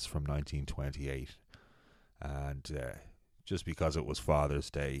Hawaiians from 1928. And just because it was Father's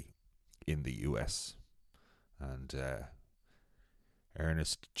Day in the US. And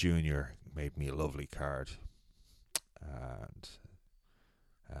Ernest Jr. made me a lovely card. And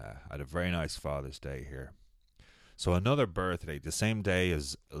I had a very nice Father's Day here. So another birthday, the same day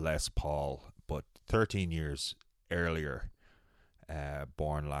as Les Paul, but 13 years earlier,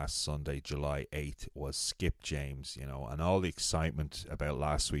 born last Sunday, July 8th, was Skip James, you know, and all the excitement about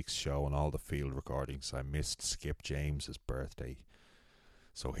last week's show and all the field recordings, I missed Skip James's birthday.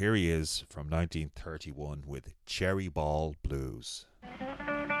 So here he is from 1931 with Cherry Ball Blues.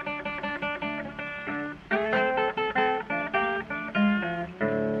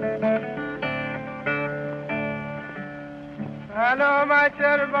 I know my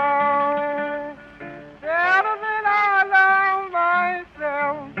cherry ball better than I love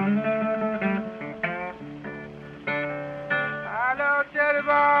myself. I know cherry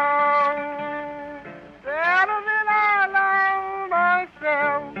ball better than I love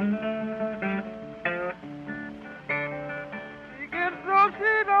myself. She gets so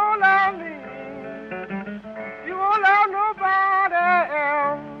she don't love me. She won't love nobody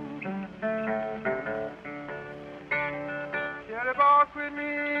else. Cherry ball quit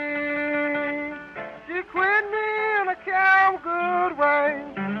me. She quit me in a damn good way.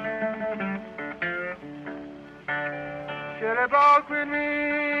 Cherry ball quit me.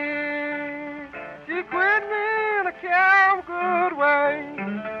 She quit me in a damn good way.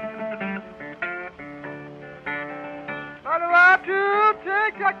 But do I do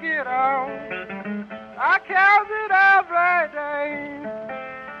take a get on? I count it every day.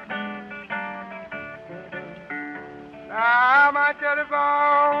 Now my cherry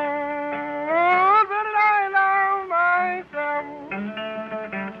ball, but I love myself.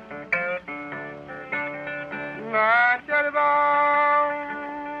 My cherry ball,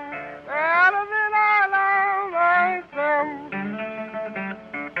 better than I love myself.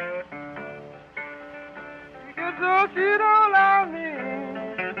 Because though she don't love me,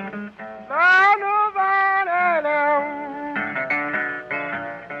 love nobody else.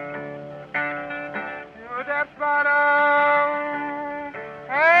 You're that bottom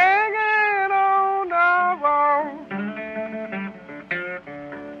hanging on the wall.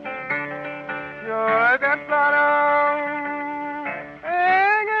 You're that bottom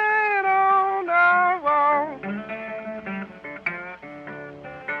hanging on the wall.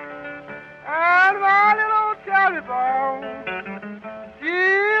 And my little cherry ball,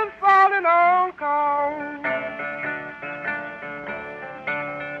 she's falling on cold.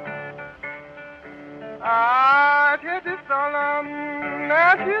 I take the solemn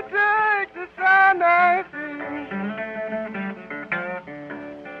and you take the Sunday free.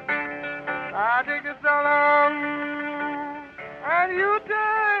 I take the solemn and you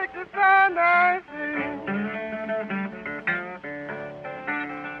take the Sunday free.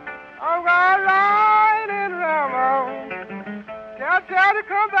 I'm gonna ride in Ramon, tell to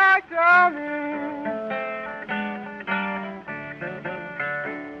come back to me.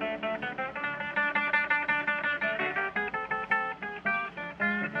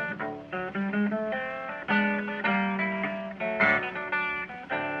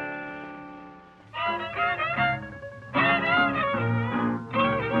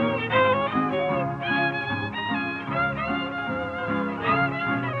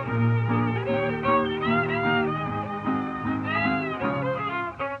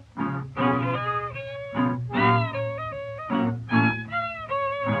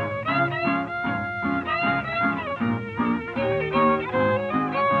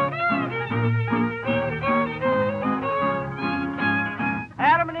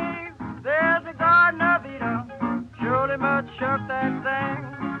 thing.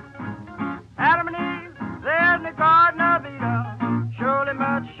 Adam and Eve, there's in the Garden of Eden, surely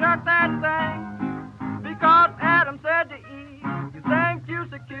must shuck that thing. Because Adam said to Eve, you think you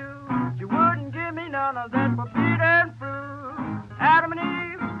so cute, you wouldn't give me none of that forbidden fruit. Adam and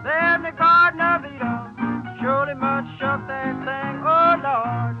Eve, there's in the Garden of Eden, surely must shuck that thing. Oh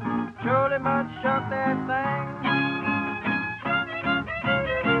Lord, surely must shuck that thing.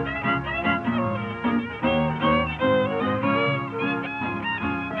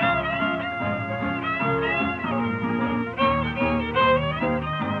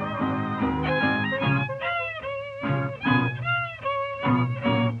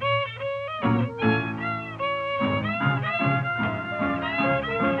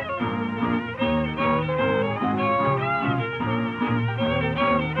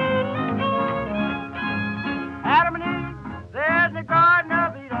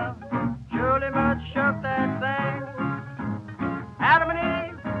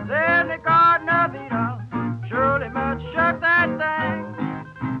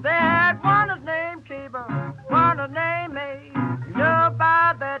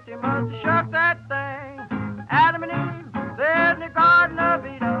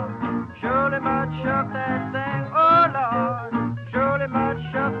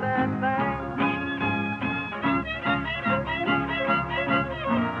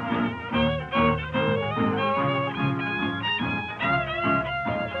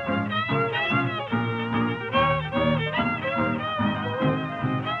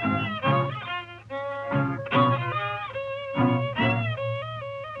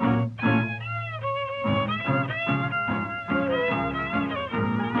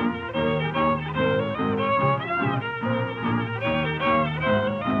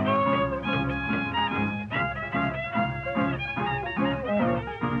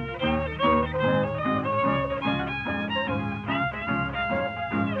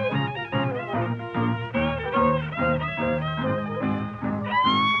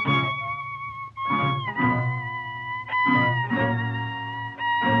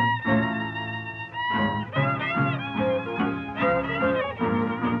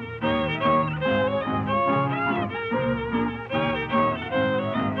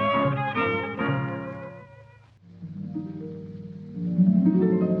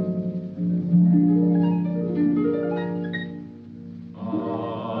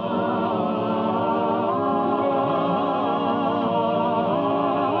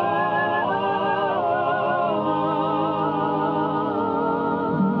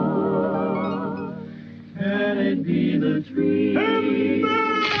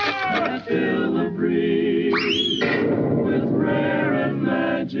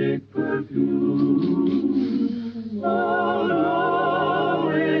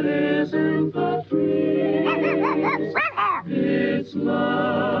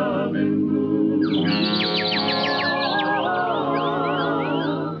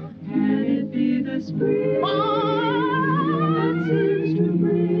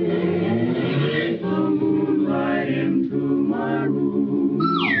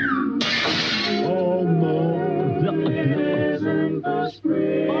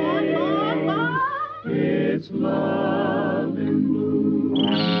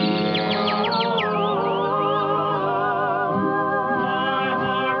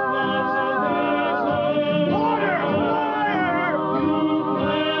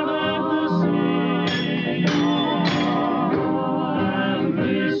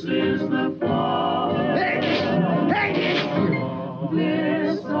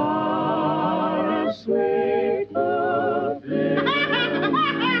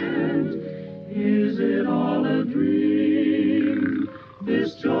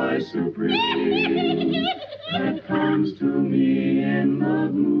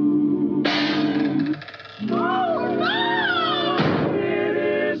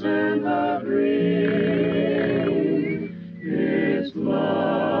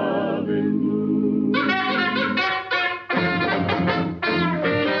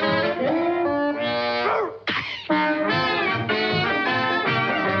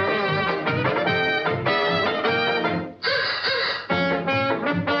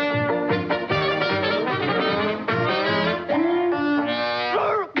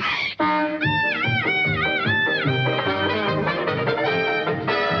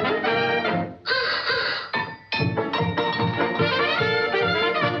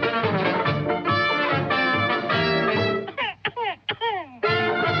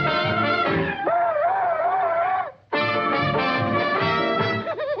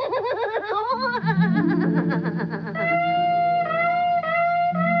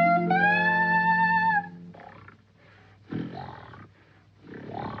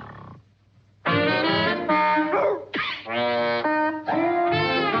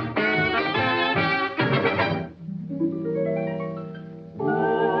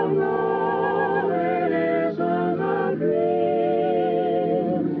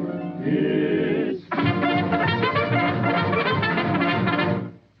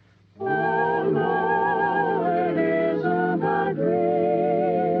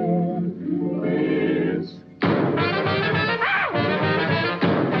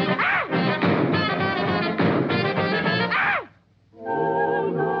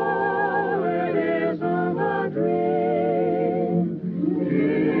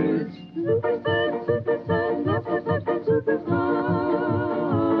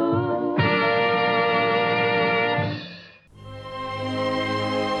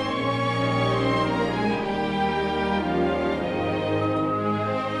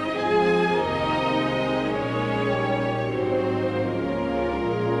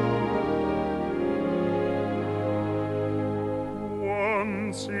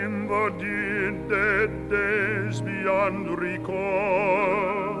 once in the dead days beyond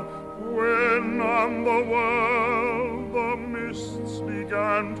recall, when on the world the mists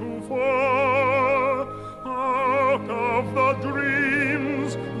began to fall, out of the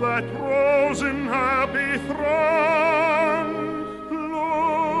dreams that rose in happy throng,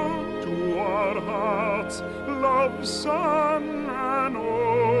 lo, to our hearts love sung an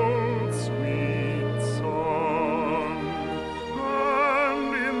old sweet song.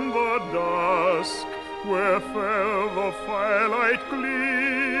 And in the dusk where fell the firelight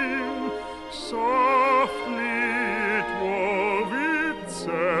gleam, softly it wove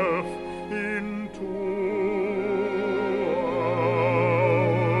itself into our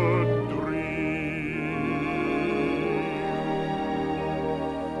dream.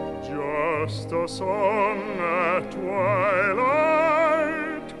 Just a song at twilight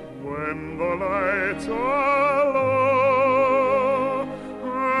when the lights are low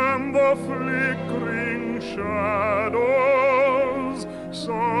and the flickering shadows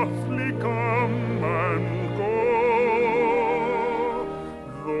softly come and go.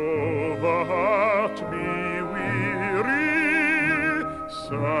 Though the heart be weary,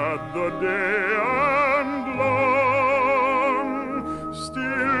 sad the day and long,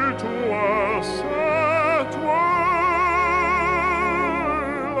 still to us at twilight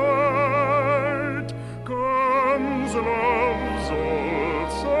comes love's old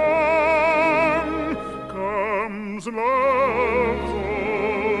song, comes love's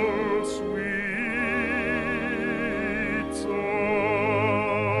old sweet song.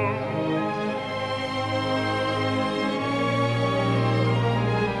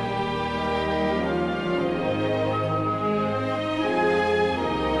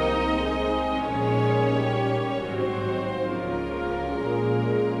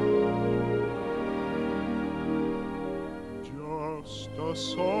 Just a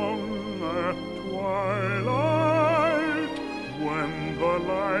song at twilight when the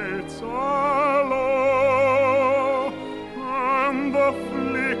lights are low and the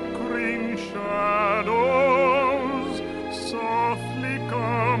flickering shadows softly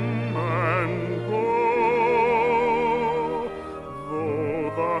come and go. Though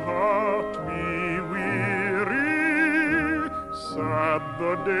the heart be weary, sad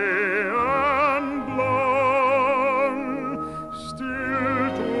the day and long, still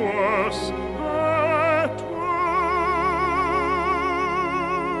to us at twilight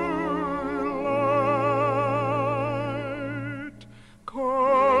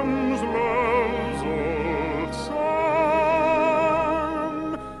comes love's old song,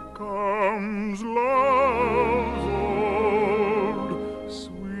 comes love's old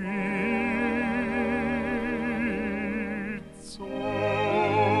sweet song.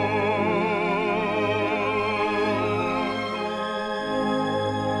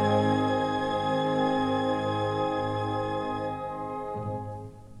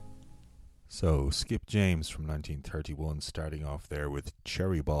 So, Skip James from 1931 starting off there with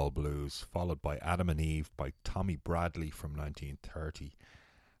Cherry Ball Blues, followed by Adam and Eve by Tommy Bradley from 1930,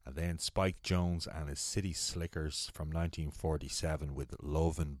 and then Spike Jones and his City Slickers from 1947 with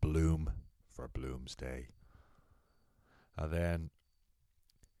Love and Bloom for Bloomsday. And then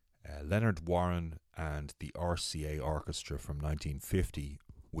Leonard Warren and the RCA Orchestra from 1950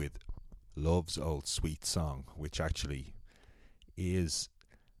 with Love's Old Sweet Song, which actually is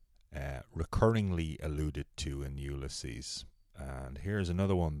recurringly alluded to in Ulysses. And here's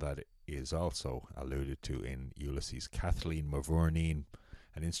another one that is also alluded to in Ulysses, Kathleen Mavourneen,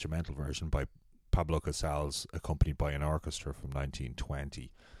 an instrumental version by Pablo Casals accompanied by an orchestra from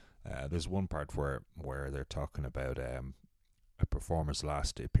 1920. There's one part where they're talking about a performer's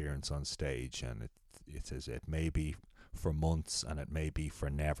last appearance on stage, and it says it may be for months and it may be for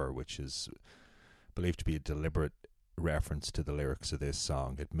never, which is believed to be a deliberate reference to the lyrics of this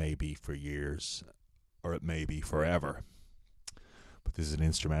song. It may be for years or it may be forever, but this is an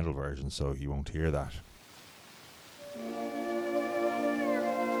instrumental version, so you won't hear that.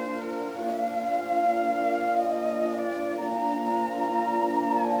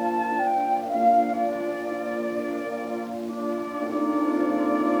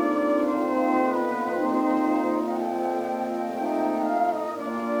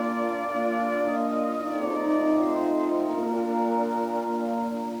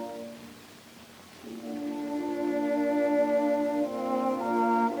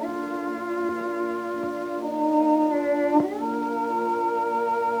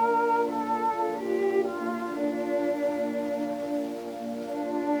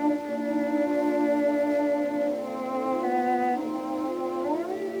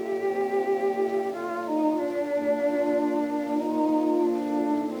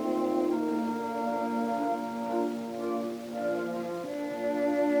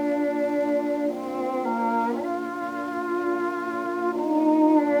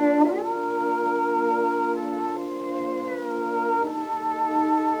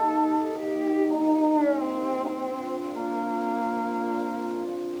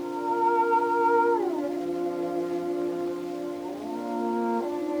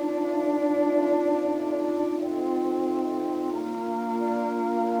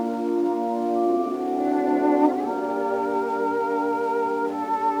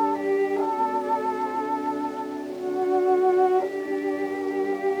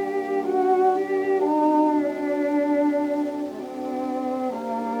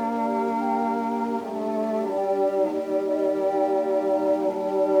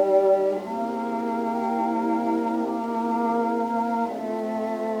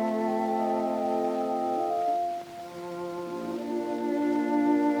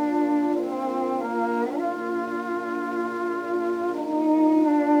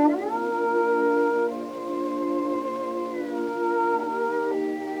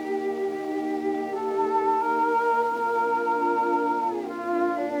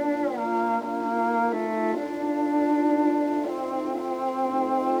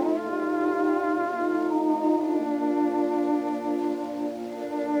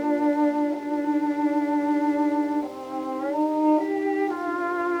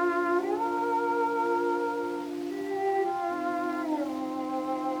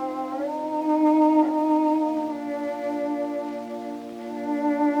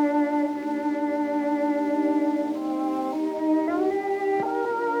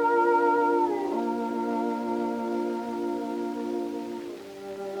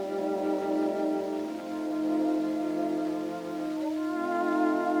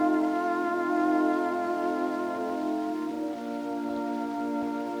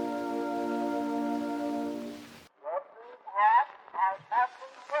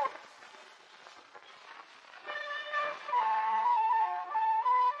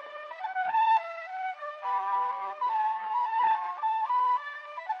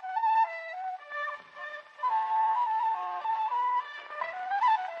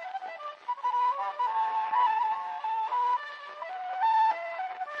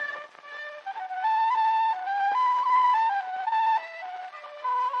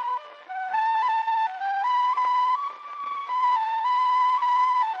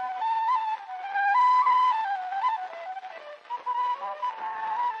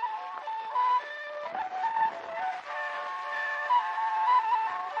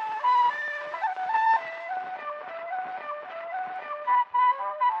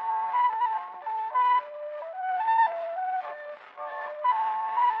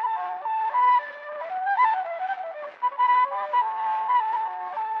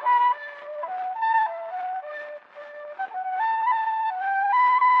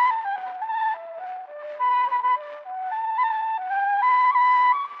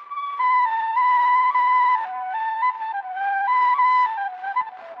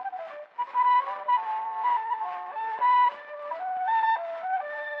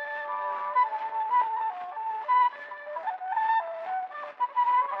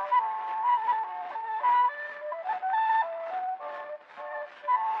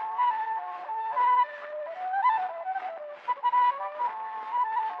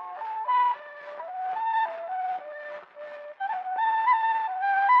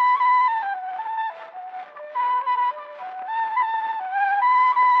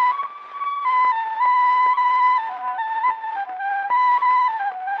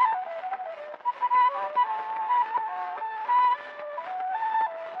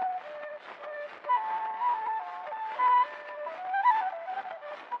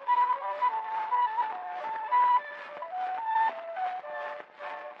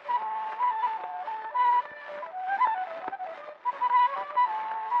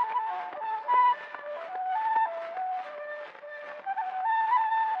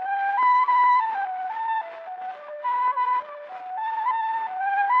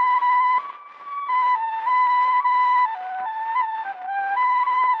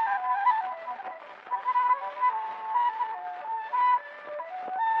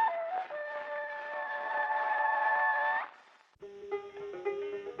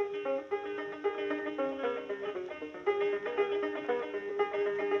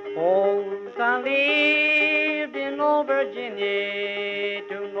 I lived in old Virginia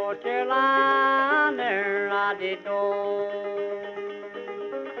to North Carolina, I did go.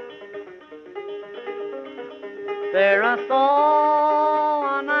 There I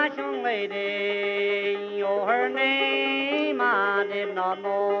saw a nice young lady, oh, her name I did not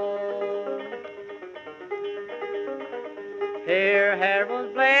know. Her hair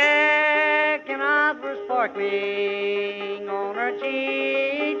was black and eyes were sparkling, on her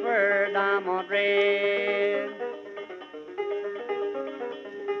cheeks were diamond red,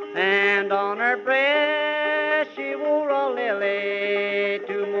 and on her breast she wore a lily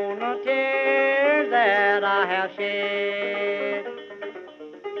to mourn the tears that I have shed.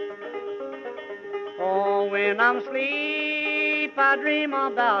 Oh, when I'm asleep I dream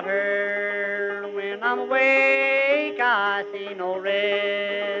about her, when I'm awake I see no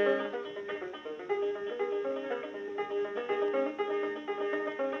rest.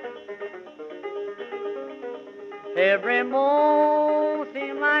 Every moment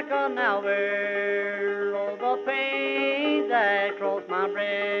seems like an hour, oh, the pains that cross my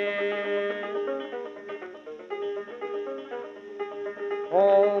breast.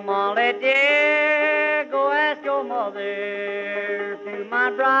 Oh, Molly dear, go ask your mother if my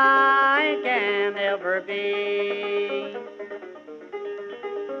bride can ever be.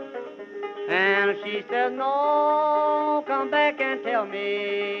 And if she says no, come back and tell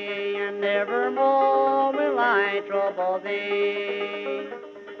me, and never more will I trouble thee.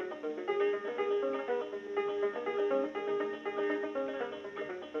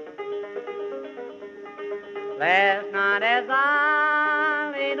 Last night as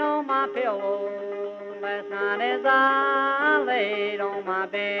I laid on my pillow, last night as I laid on my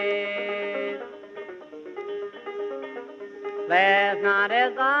bed, last night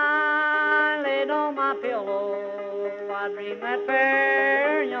as I laid on my pillow, I dreamed that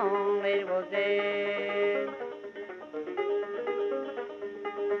fair young lady was dead.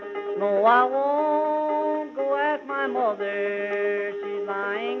 No, I won't go ask my mother, she's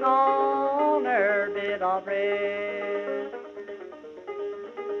lying on her bed of rest.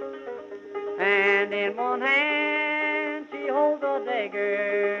 And in one hand she holds a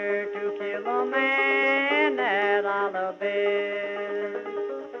dagger to kill a man that I love best.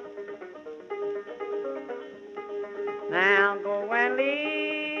 Now go and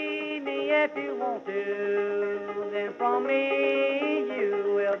leave me if you want to, then from me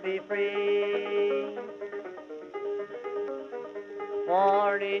you will be free.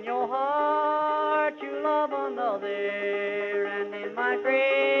 For in your heart you love another, and in my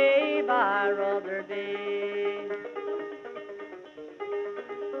grave I'd rather be.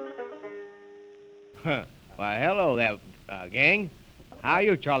 Why, hello there, gang. How are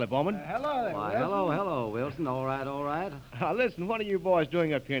you, Charlie Bowman? Hello there, Why, Wilson. hello, Wilson. All right, all right. Listen, what are you boys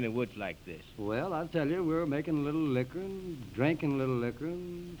doing up here in the woods like this? Well, I'll tell you, we're making a little liquor and drinking a little liquor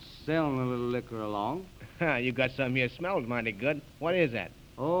and selling a little liquor along. You got some here smells mighty good. What is that?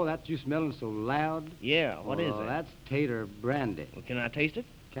 Oh, that's you smelling so loud? Yeah, what is Oh, that? that's tater brandy. Well, can I taste it?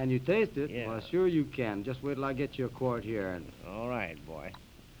 Can you taste it? Yeah. Well, sure you can. Just wait till I get you a quart here. And All right, boy.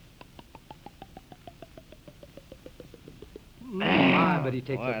 my, but he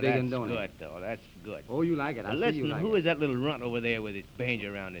takes Boy, a big one, that's don't he? good, though. That's good. Oh, you like it. I Now, see you listen, like who it. is that little runt over there with his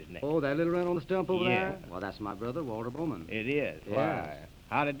banjo around his neck? Oh, that little run on the stump over Yeah. there? Well, that's my brother, Walter Bowman. It is? Yes. Why,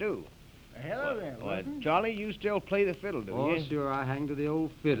 how'd it do? Hello there, Well, Wilson. Charlie, you still play the fiddle, do Oh, you? sure, I hang to the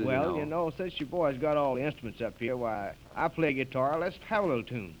old fiddle, Well, you know, since you boys got all the instruments up here, why, I play guitar. Let's have a little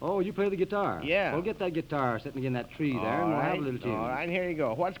tune. Oh, you play the guitar? Yeah. Well, get that guitar sitting in that tree there, All and we'll have right, a little tune. all right, here you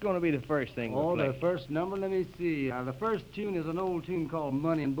go. What's going to be the first thing we'll Oh, play? the first number, let me see. The first tune is an old tune called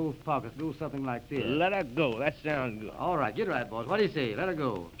Money in Both Pockets. Goes something like this. Let her go. That sounds good. All right, get right, boys. What do you say? Let her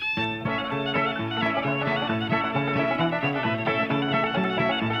go.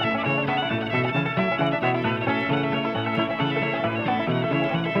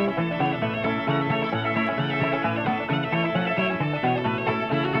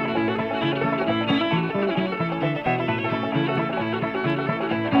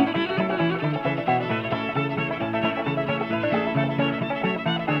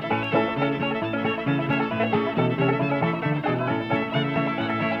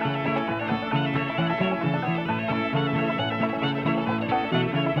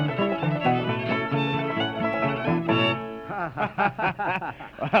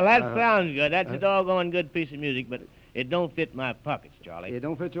 Well, that sounds good. That's a doggone good piece of music, but it don't fit my pockets, Charlie. It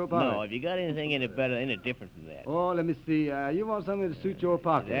don't fit your pocket? No, if you got anything in it better, any different from that. Oh, let me see. You want something to suit your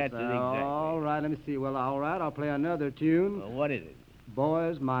pockets? That's it, exactly. All right, let me see. Well, all right, I'll play another tune. What is it?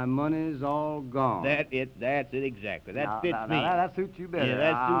 Boys, my money's all gone. That's it exactly. That fits me. Now, that suits you better. Yeah,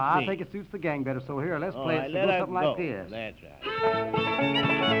 that suits I me. think it suits the gang better. So here, let's All play right, it. let us Something go. like this. That's right.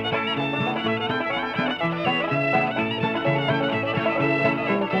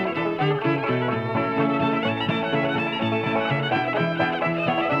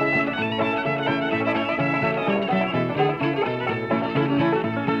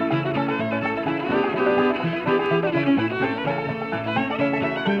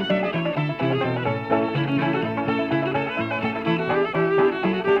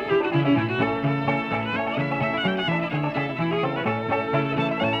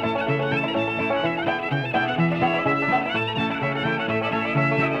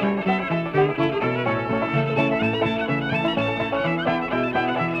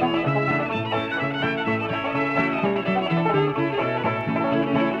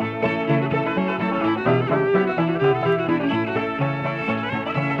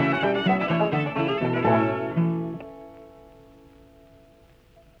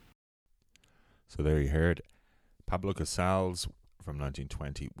 So there you heard Pablo Casals from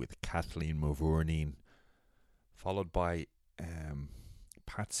 1920 with Kathleen Mavourneen, followed by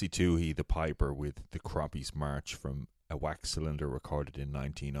Patsy Toohey the Piper with The Croppies March from a wax cylinder recorded in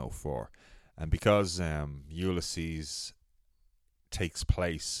 1904. And because Ulysses takes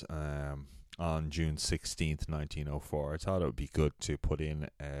place on June 16th, 1904, I thought it would be good to put in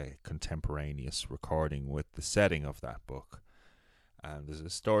a contemporaneous recording with the setting of that book. And there's a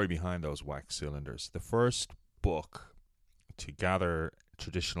story behind those wax cylinders. The first book to gather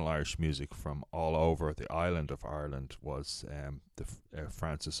traditional Irish music from all over the island of Ireland was the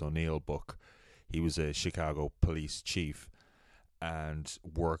Francis O'Neill book. He was a Chicago police chief and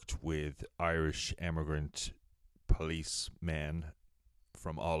worked with Irish immigrant policemen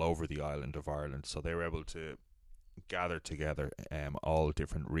from all over the island of Ireland. So they were able to gather together all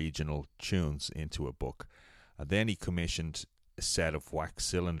different regional tunes into a book. And then he commissioned a set of wax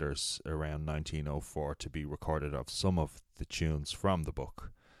cylinders around 1904 to be recorded of some of the tunes from the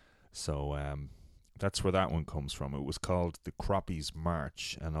book. So that's where that one comes from. It was called The Croppies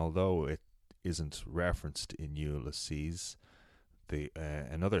March, and although it isn't referenced in Ulysses,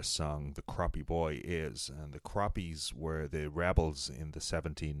 another song, The Croppy Boy, is. And the Croppies were the rebels in the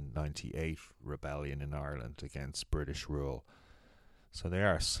 1798 rebellion in Ireland against British rule. So they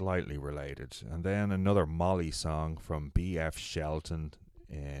are slightly related. And then another Molly song from B.F. Shelton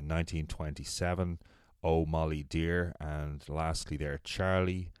in 1927, Oh Molly Dear. And lastly there,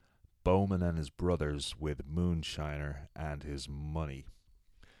 Charlie Bowman and his brothers with Moonshiner and His Money.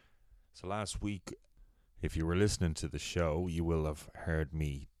 So last week, if you were listening to the show, you will have heard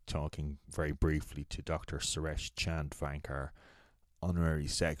me talking very briefly to Dr. Suresh Chandvankar, Honorary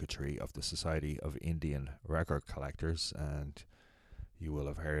Secretary of the Society of Indian Record Collectors, and you will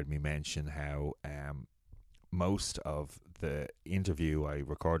have heard me mention how most of the interview I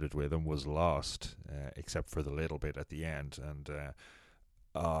recorded with him was lost, except for the little bit at the end, and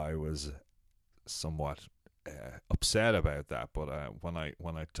I was somewhat upset about that. But when I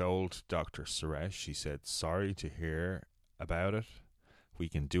told Dr. Suresh, he said, sorry to hear about it. We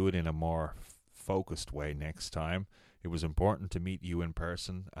can do it in a more focused way next time. It was important to meet you in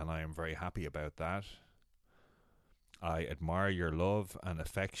person, and I am very happy about that. I admire your love and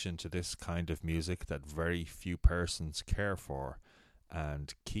affection to this kind of music that very few persons care for,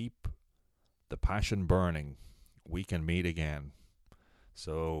 and keep the passion burning. We can meet again.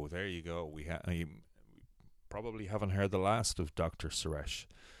 So there you go. You probably haven't heard the last of Dr. Suresh.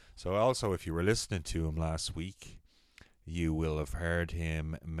 So also, if you were listening to him last week, you will have heard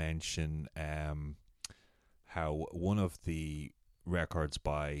him mention how one of the records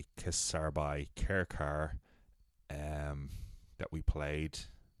by Kesarbai Kerkar that we played,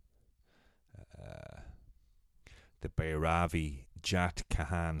 the Beiravi Jat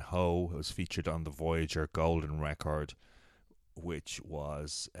Kahan Ho, was featured on the Voyager Golden record, which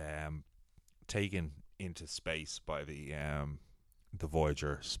was taken into space by the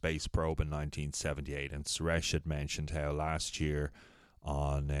Voyager space probe in 1978. And Suresh had mentioned how last year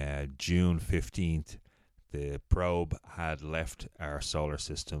on June 15th, the probe had left our solar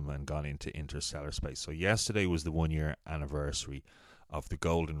system and gone into interstellar space. So yesterday was the 1 year anniversary of the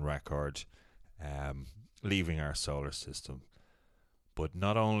Golden record leaving our solar system. But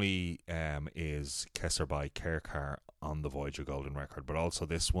not only is Kesarbai Kerkar on the Voyager Golden record, but also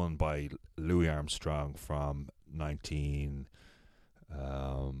this one by Louis Armstrong from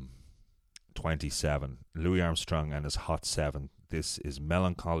 1927. Louis Armstrong and his Hot Seven. This is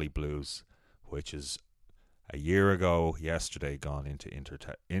Melancholy Blues, which is a year ago yesterday gone into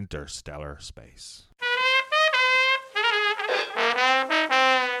interstellar space.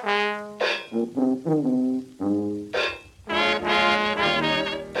 There's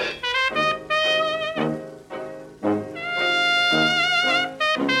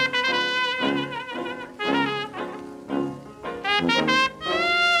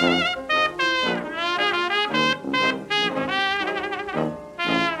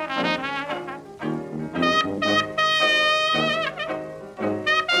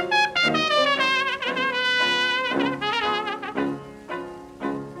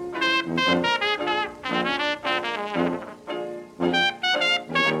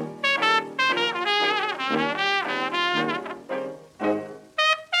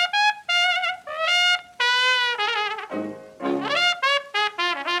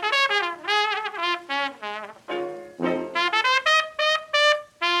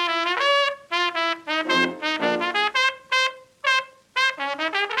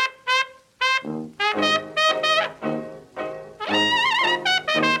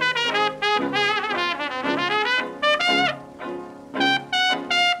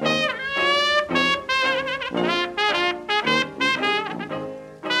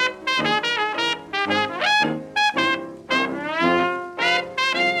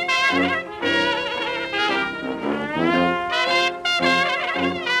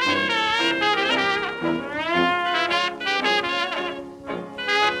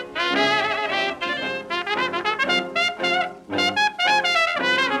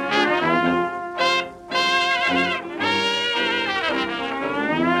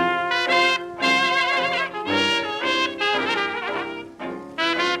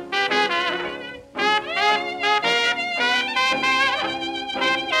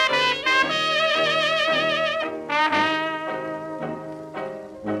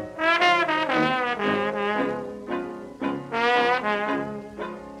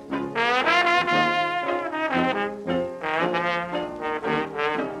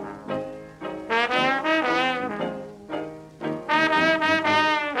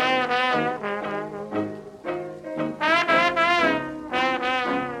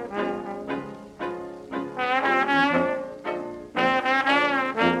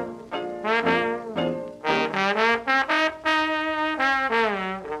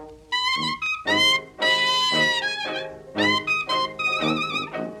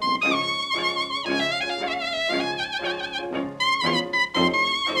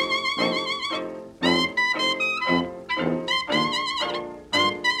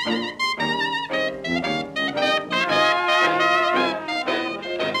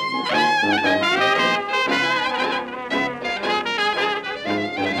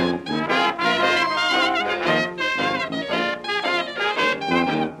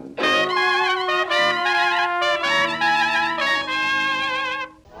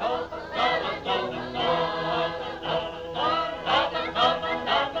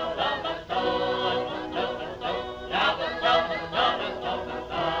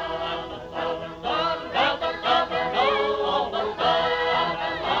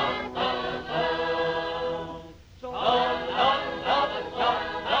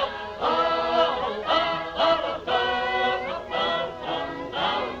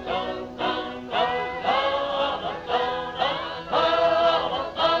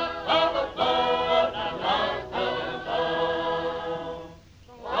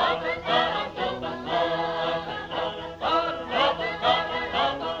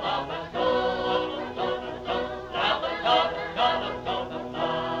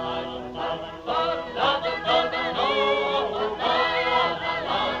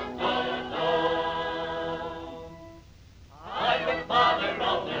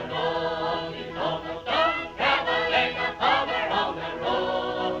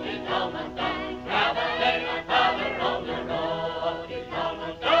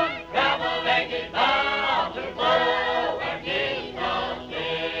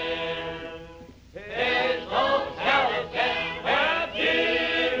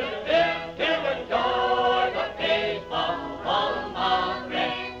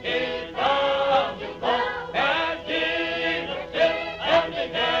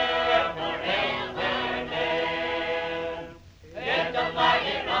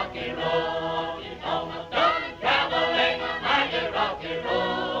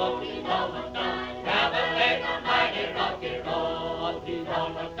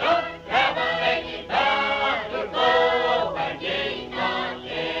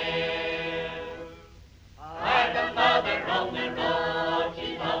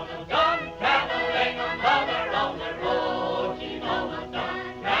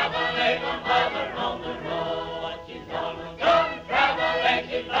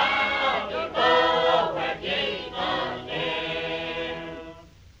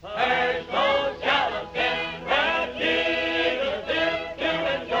no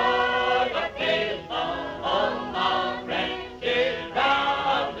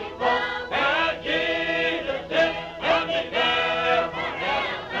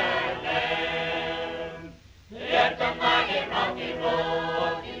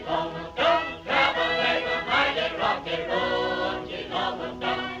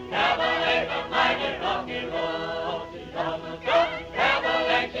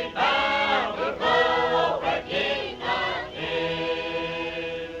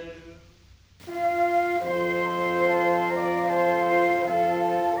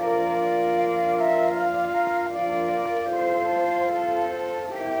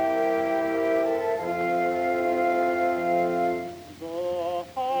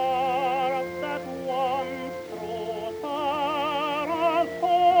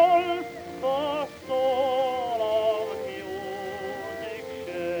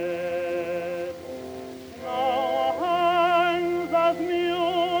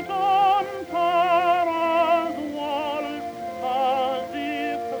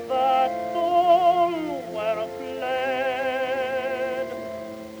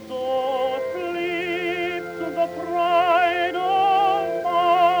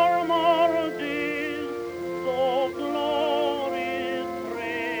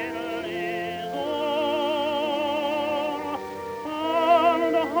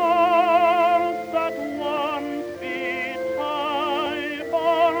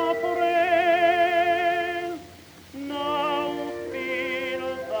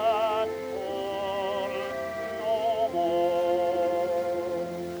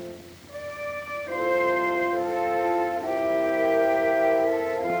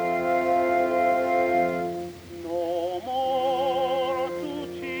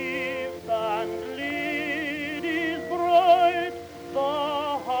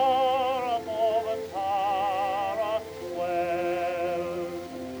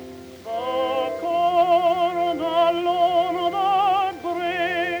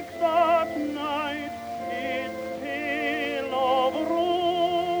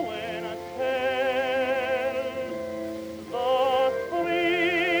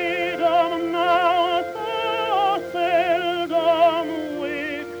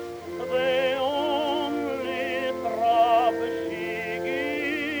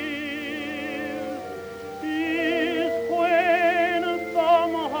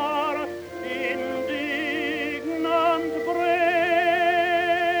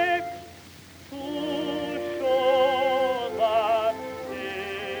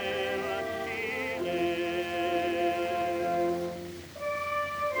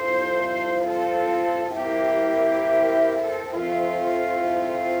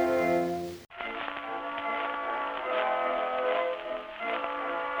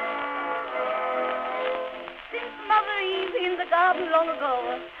long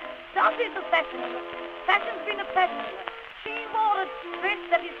ago. Started the fashion. Fashion's been a passion. She wore a dress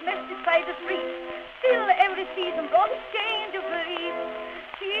that is mystified the street. Still, every season brought a change of relief.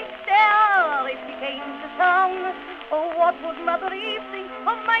 She'd stare if she came to town. Oh, what would Mother Eve think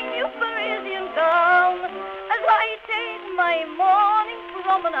of my new Parisian gown? As I take my morning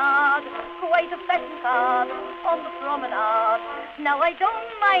promenade, quite a fashion card on the promenade. Now I don't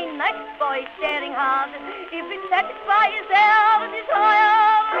mind nice boys staring hard if it satisfies their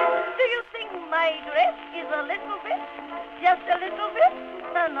desire. Do you think my dress is a little bit, just a little bit,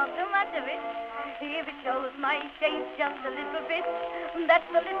 not too much of it? If it shows my shape just a little bit, that's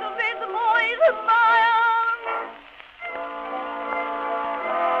a little bit the boys admire.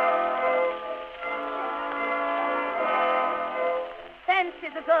 Fancy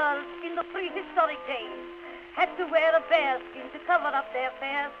the girls in the prehistoric days had to wear a bearskin to cover up their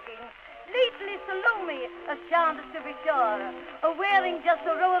fair skin. Lately, Salome, a chance to be sure, wearing just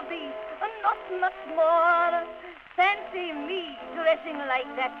a row of these, not much more. Fancy me dressing like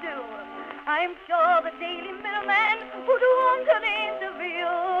that too. I'm sure the Daily Mirror man would want an interview.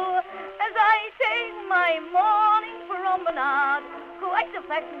 As I take my morning promenade, quite a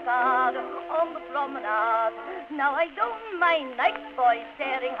fashion card on the promenade. Now I don't mind nice boys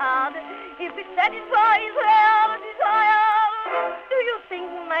staring hard if it satisfies their desire. Do you think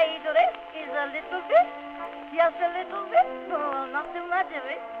my dress is a little bit, just a little bit? No, not too much of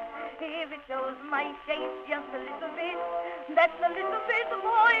it. If it shows my shape just a little bit, that's a little bit the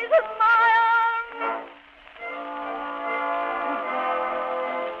boys admire.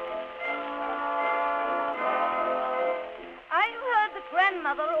 I've heard the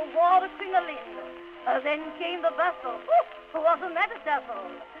grandmother wore a crinoline. Then came the bustle. Wasn't that a tussle?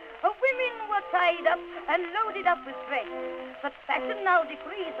 Women were tied up and loaded up with dress. But fashion now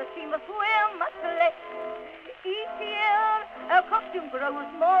decrees that she must wear much less. Each year, her costume grows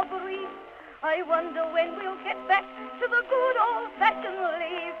more brief. I wonder when we'll get back to the good old-fashioned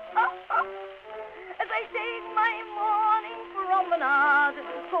leaf. As I take my morning promenade,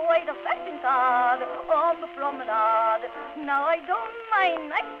 quite a fashion card on the promenade. Now I don't mind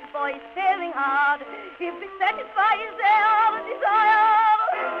nice boys staring hard if it satisfies their desire.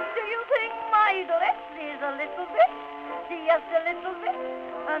 Do you think my dress is a little bit, just a little bit,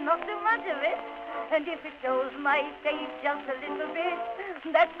 not too much of it? And if it shows my shape just a little bit,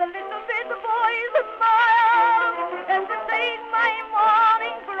 that's a little bit the boys admire. And to take my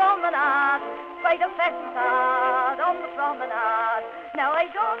morning promenade, quite a fashion card on the promenade. Now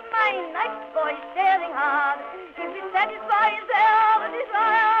I don't mind nice boys staring hard if it satisfies their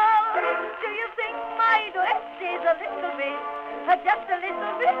desire. Do you think my dress is a little bit, just a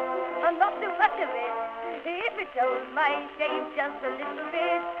little bit, not too much of it? If it shows my shape just a little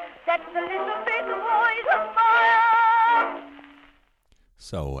bit, that's a little bit the boys admire.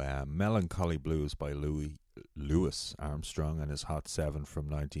 So, Melancholy Blues by Louis Armstrong and his Hot Seven from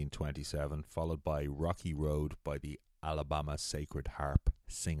 1927, followed by Rocky Road by the Alabama Sacred Harp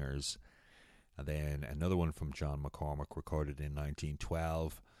Singers. And then another one from John McCormack, recorded in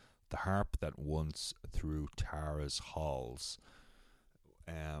 1912, The Harp That Once Through Tara's Halls.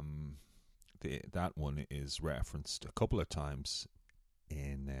 That one is referenced a couple of times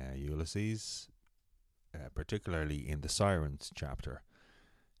in Ulysses, particularly in the Sirens chapter,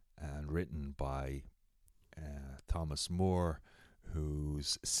 and written by Thomas Moore,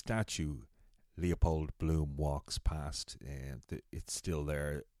 whose statue Leopold Bloom walks past. It's still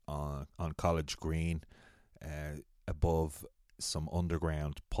there on College Green, above some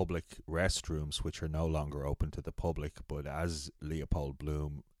underground public restrooms which are no longer open to the public. But as Leopold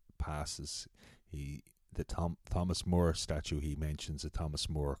Bloom passes, Thomas Moore statue, he mentions a Thomas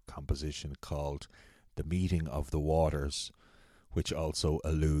Moore composition called The Meeting of the Waters, which also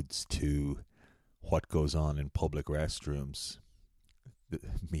alludes to what goes on in public restrooms, the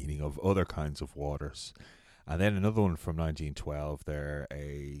meaning of other kinds of waters. And then another one from 1912 there,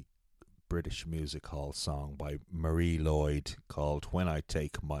 a British music hall song by Marie Lloyd called When I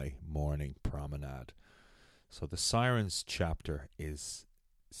Take My Morning Promenade. So the Sirens chapter is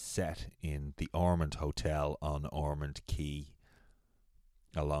set in the Ormond Hotel on Ormond Quay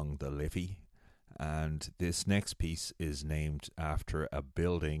along the Liffey, and this next piece is named after a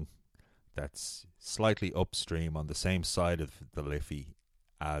building that's slightly upstream on the same side of the Liffey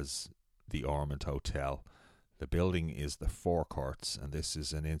as the Ormond Hotel. The building is the Forecourts, and this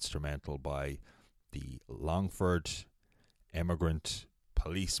is an instrumental by the Longford Emigrant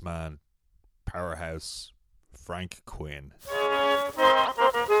Policeman Powerhouse Frank Quinn.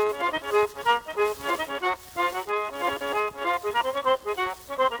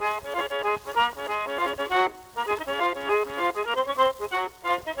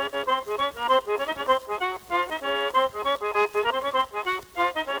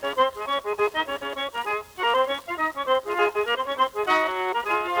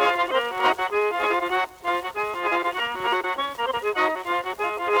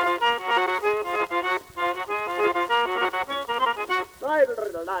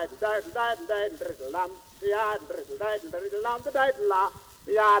 diddle diddle diddle diddle diddle lam. Yeah, diddle diddle diddle lam the diddle la.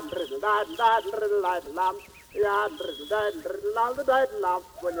 Yeah, diddle diddle diddle diddle diddle lam. Yeah, diddle diddle diddle lam the diddle lam.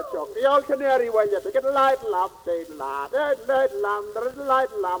 When you choke the old canary, when you take it a light lamp, diddle la, diddle diddle lam, diddle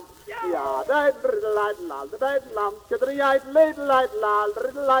light lamp. Yeah, diddle light lamp, the diddle lamp. Get the light light lamp,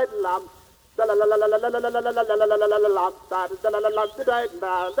 diddle light lamp. La la la la la la la la la la la la la la la la lamp. Diddle la la lamp, the diddle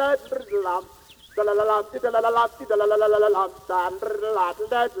diddle lamp. La la la lamp, the la la lamp, the la la la la la lamp. Diddle la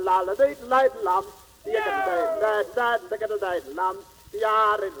diddle la la diddle light lamp. Yeah, diddle diddle lamp.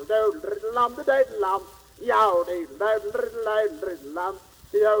 Yeah, diddle lamp, the diddle lamp. Yow diddle lamp.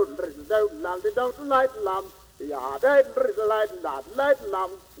 Yow diddle lamp, the don't light lamp. Yeah, diddle light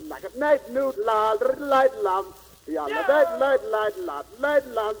lamp. Like a night nude la light lamp. Yeah, light lamp. Light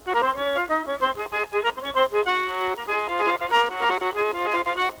lamp.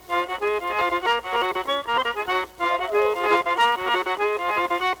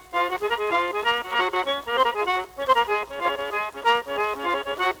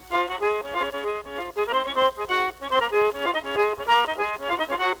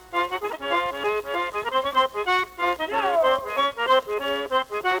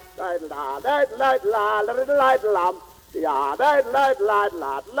 Yeah, light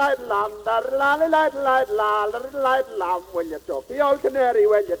lamp, light lamp. When you talk the old canary,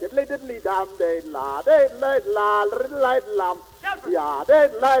 when you diddly dam, light lamp. Yeah, light lamp.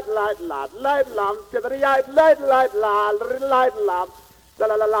 To the light lamp. La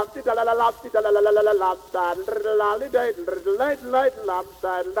la la lamp, la la la lamp, la la la la la lamp, light lamp, light lamp,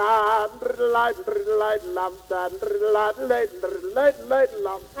 light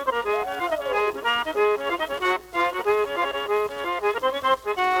lamp.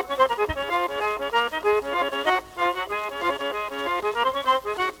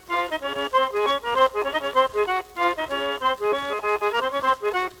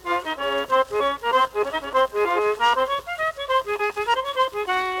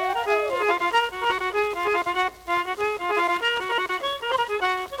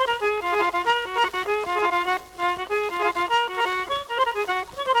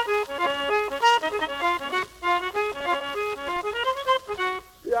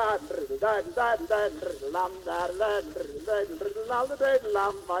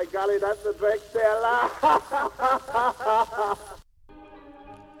 By golly, that's the trick there.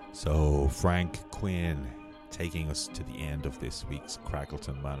 So Frank Quinn taking us to the end of this week's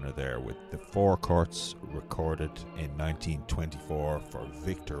Crackleton Manor there with the four cuts recorded in 1924 for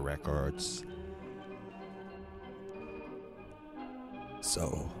Victor Records.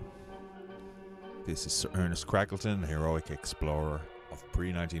 So this is Sir Ernest Crackleton, heroic explorer of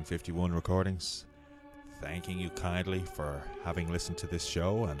pre-1951 recordings, thanking you kindly for having listened to this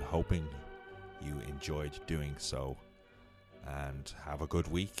show and hoping you enjoyed doing so. And have a good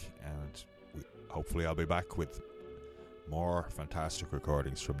week, and hopefully I'll be back with more fantastic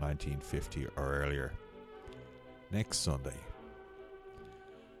recordings from 1950 or earlier next Sunday.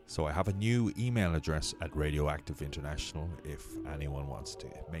 So I have a new email address at Radioactive International if anyone wants to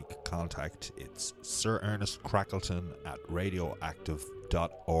make contact. It's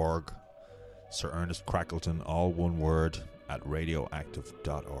SirErnestCrackleton@radioactive.org. Sir Ernest Crackleton, all one word, at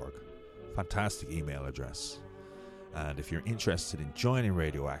radioactive.org. Fantastic email address. And if you're interested in joining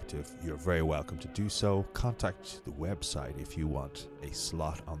Radioactive, you're very welcome to do so. Contact the website if you want a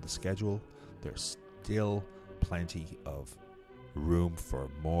slot on the schedule. There's still plenty of room for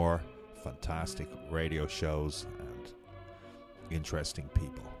more fantastic radio shows and interesting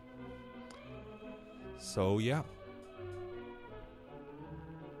people. So yeah,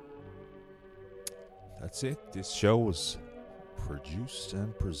 that's it. This show was produced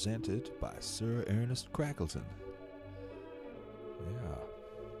and presented by Sir Ernest Crackleton. Yeah.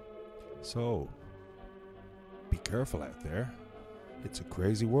 So, be careful out there. It's a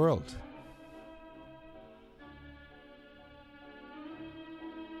crazy world.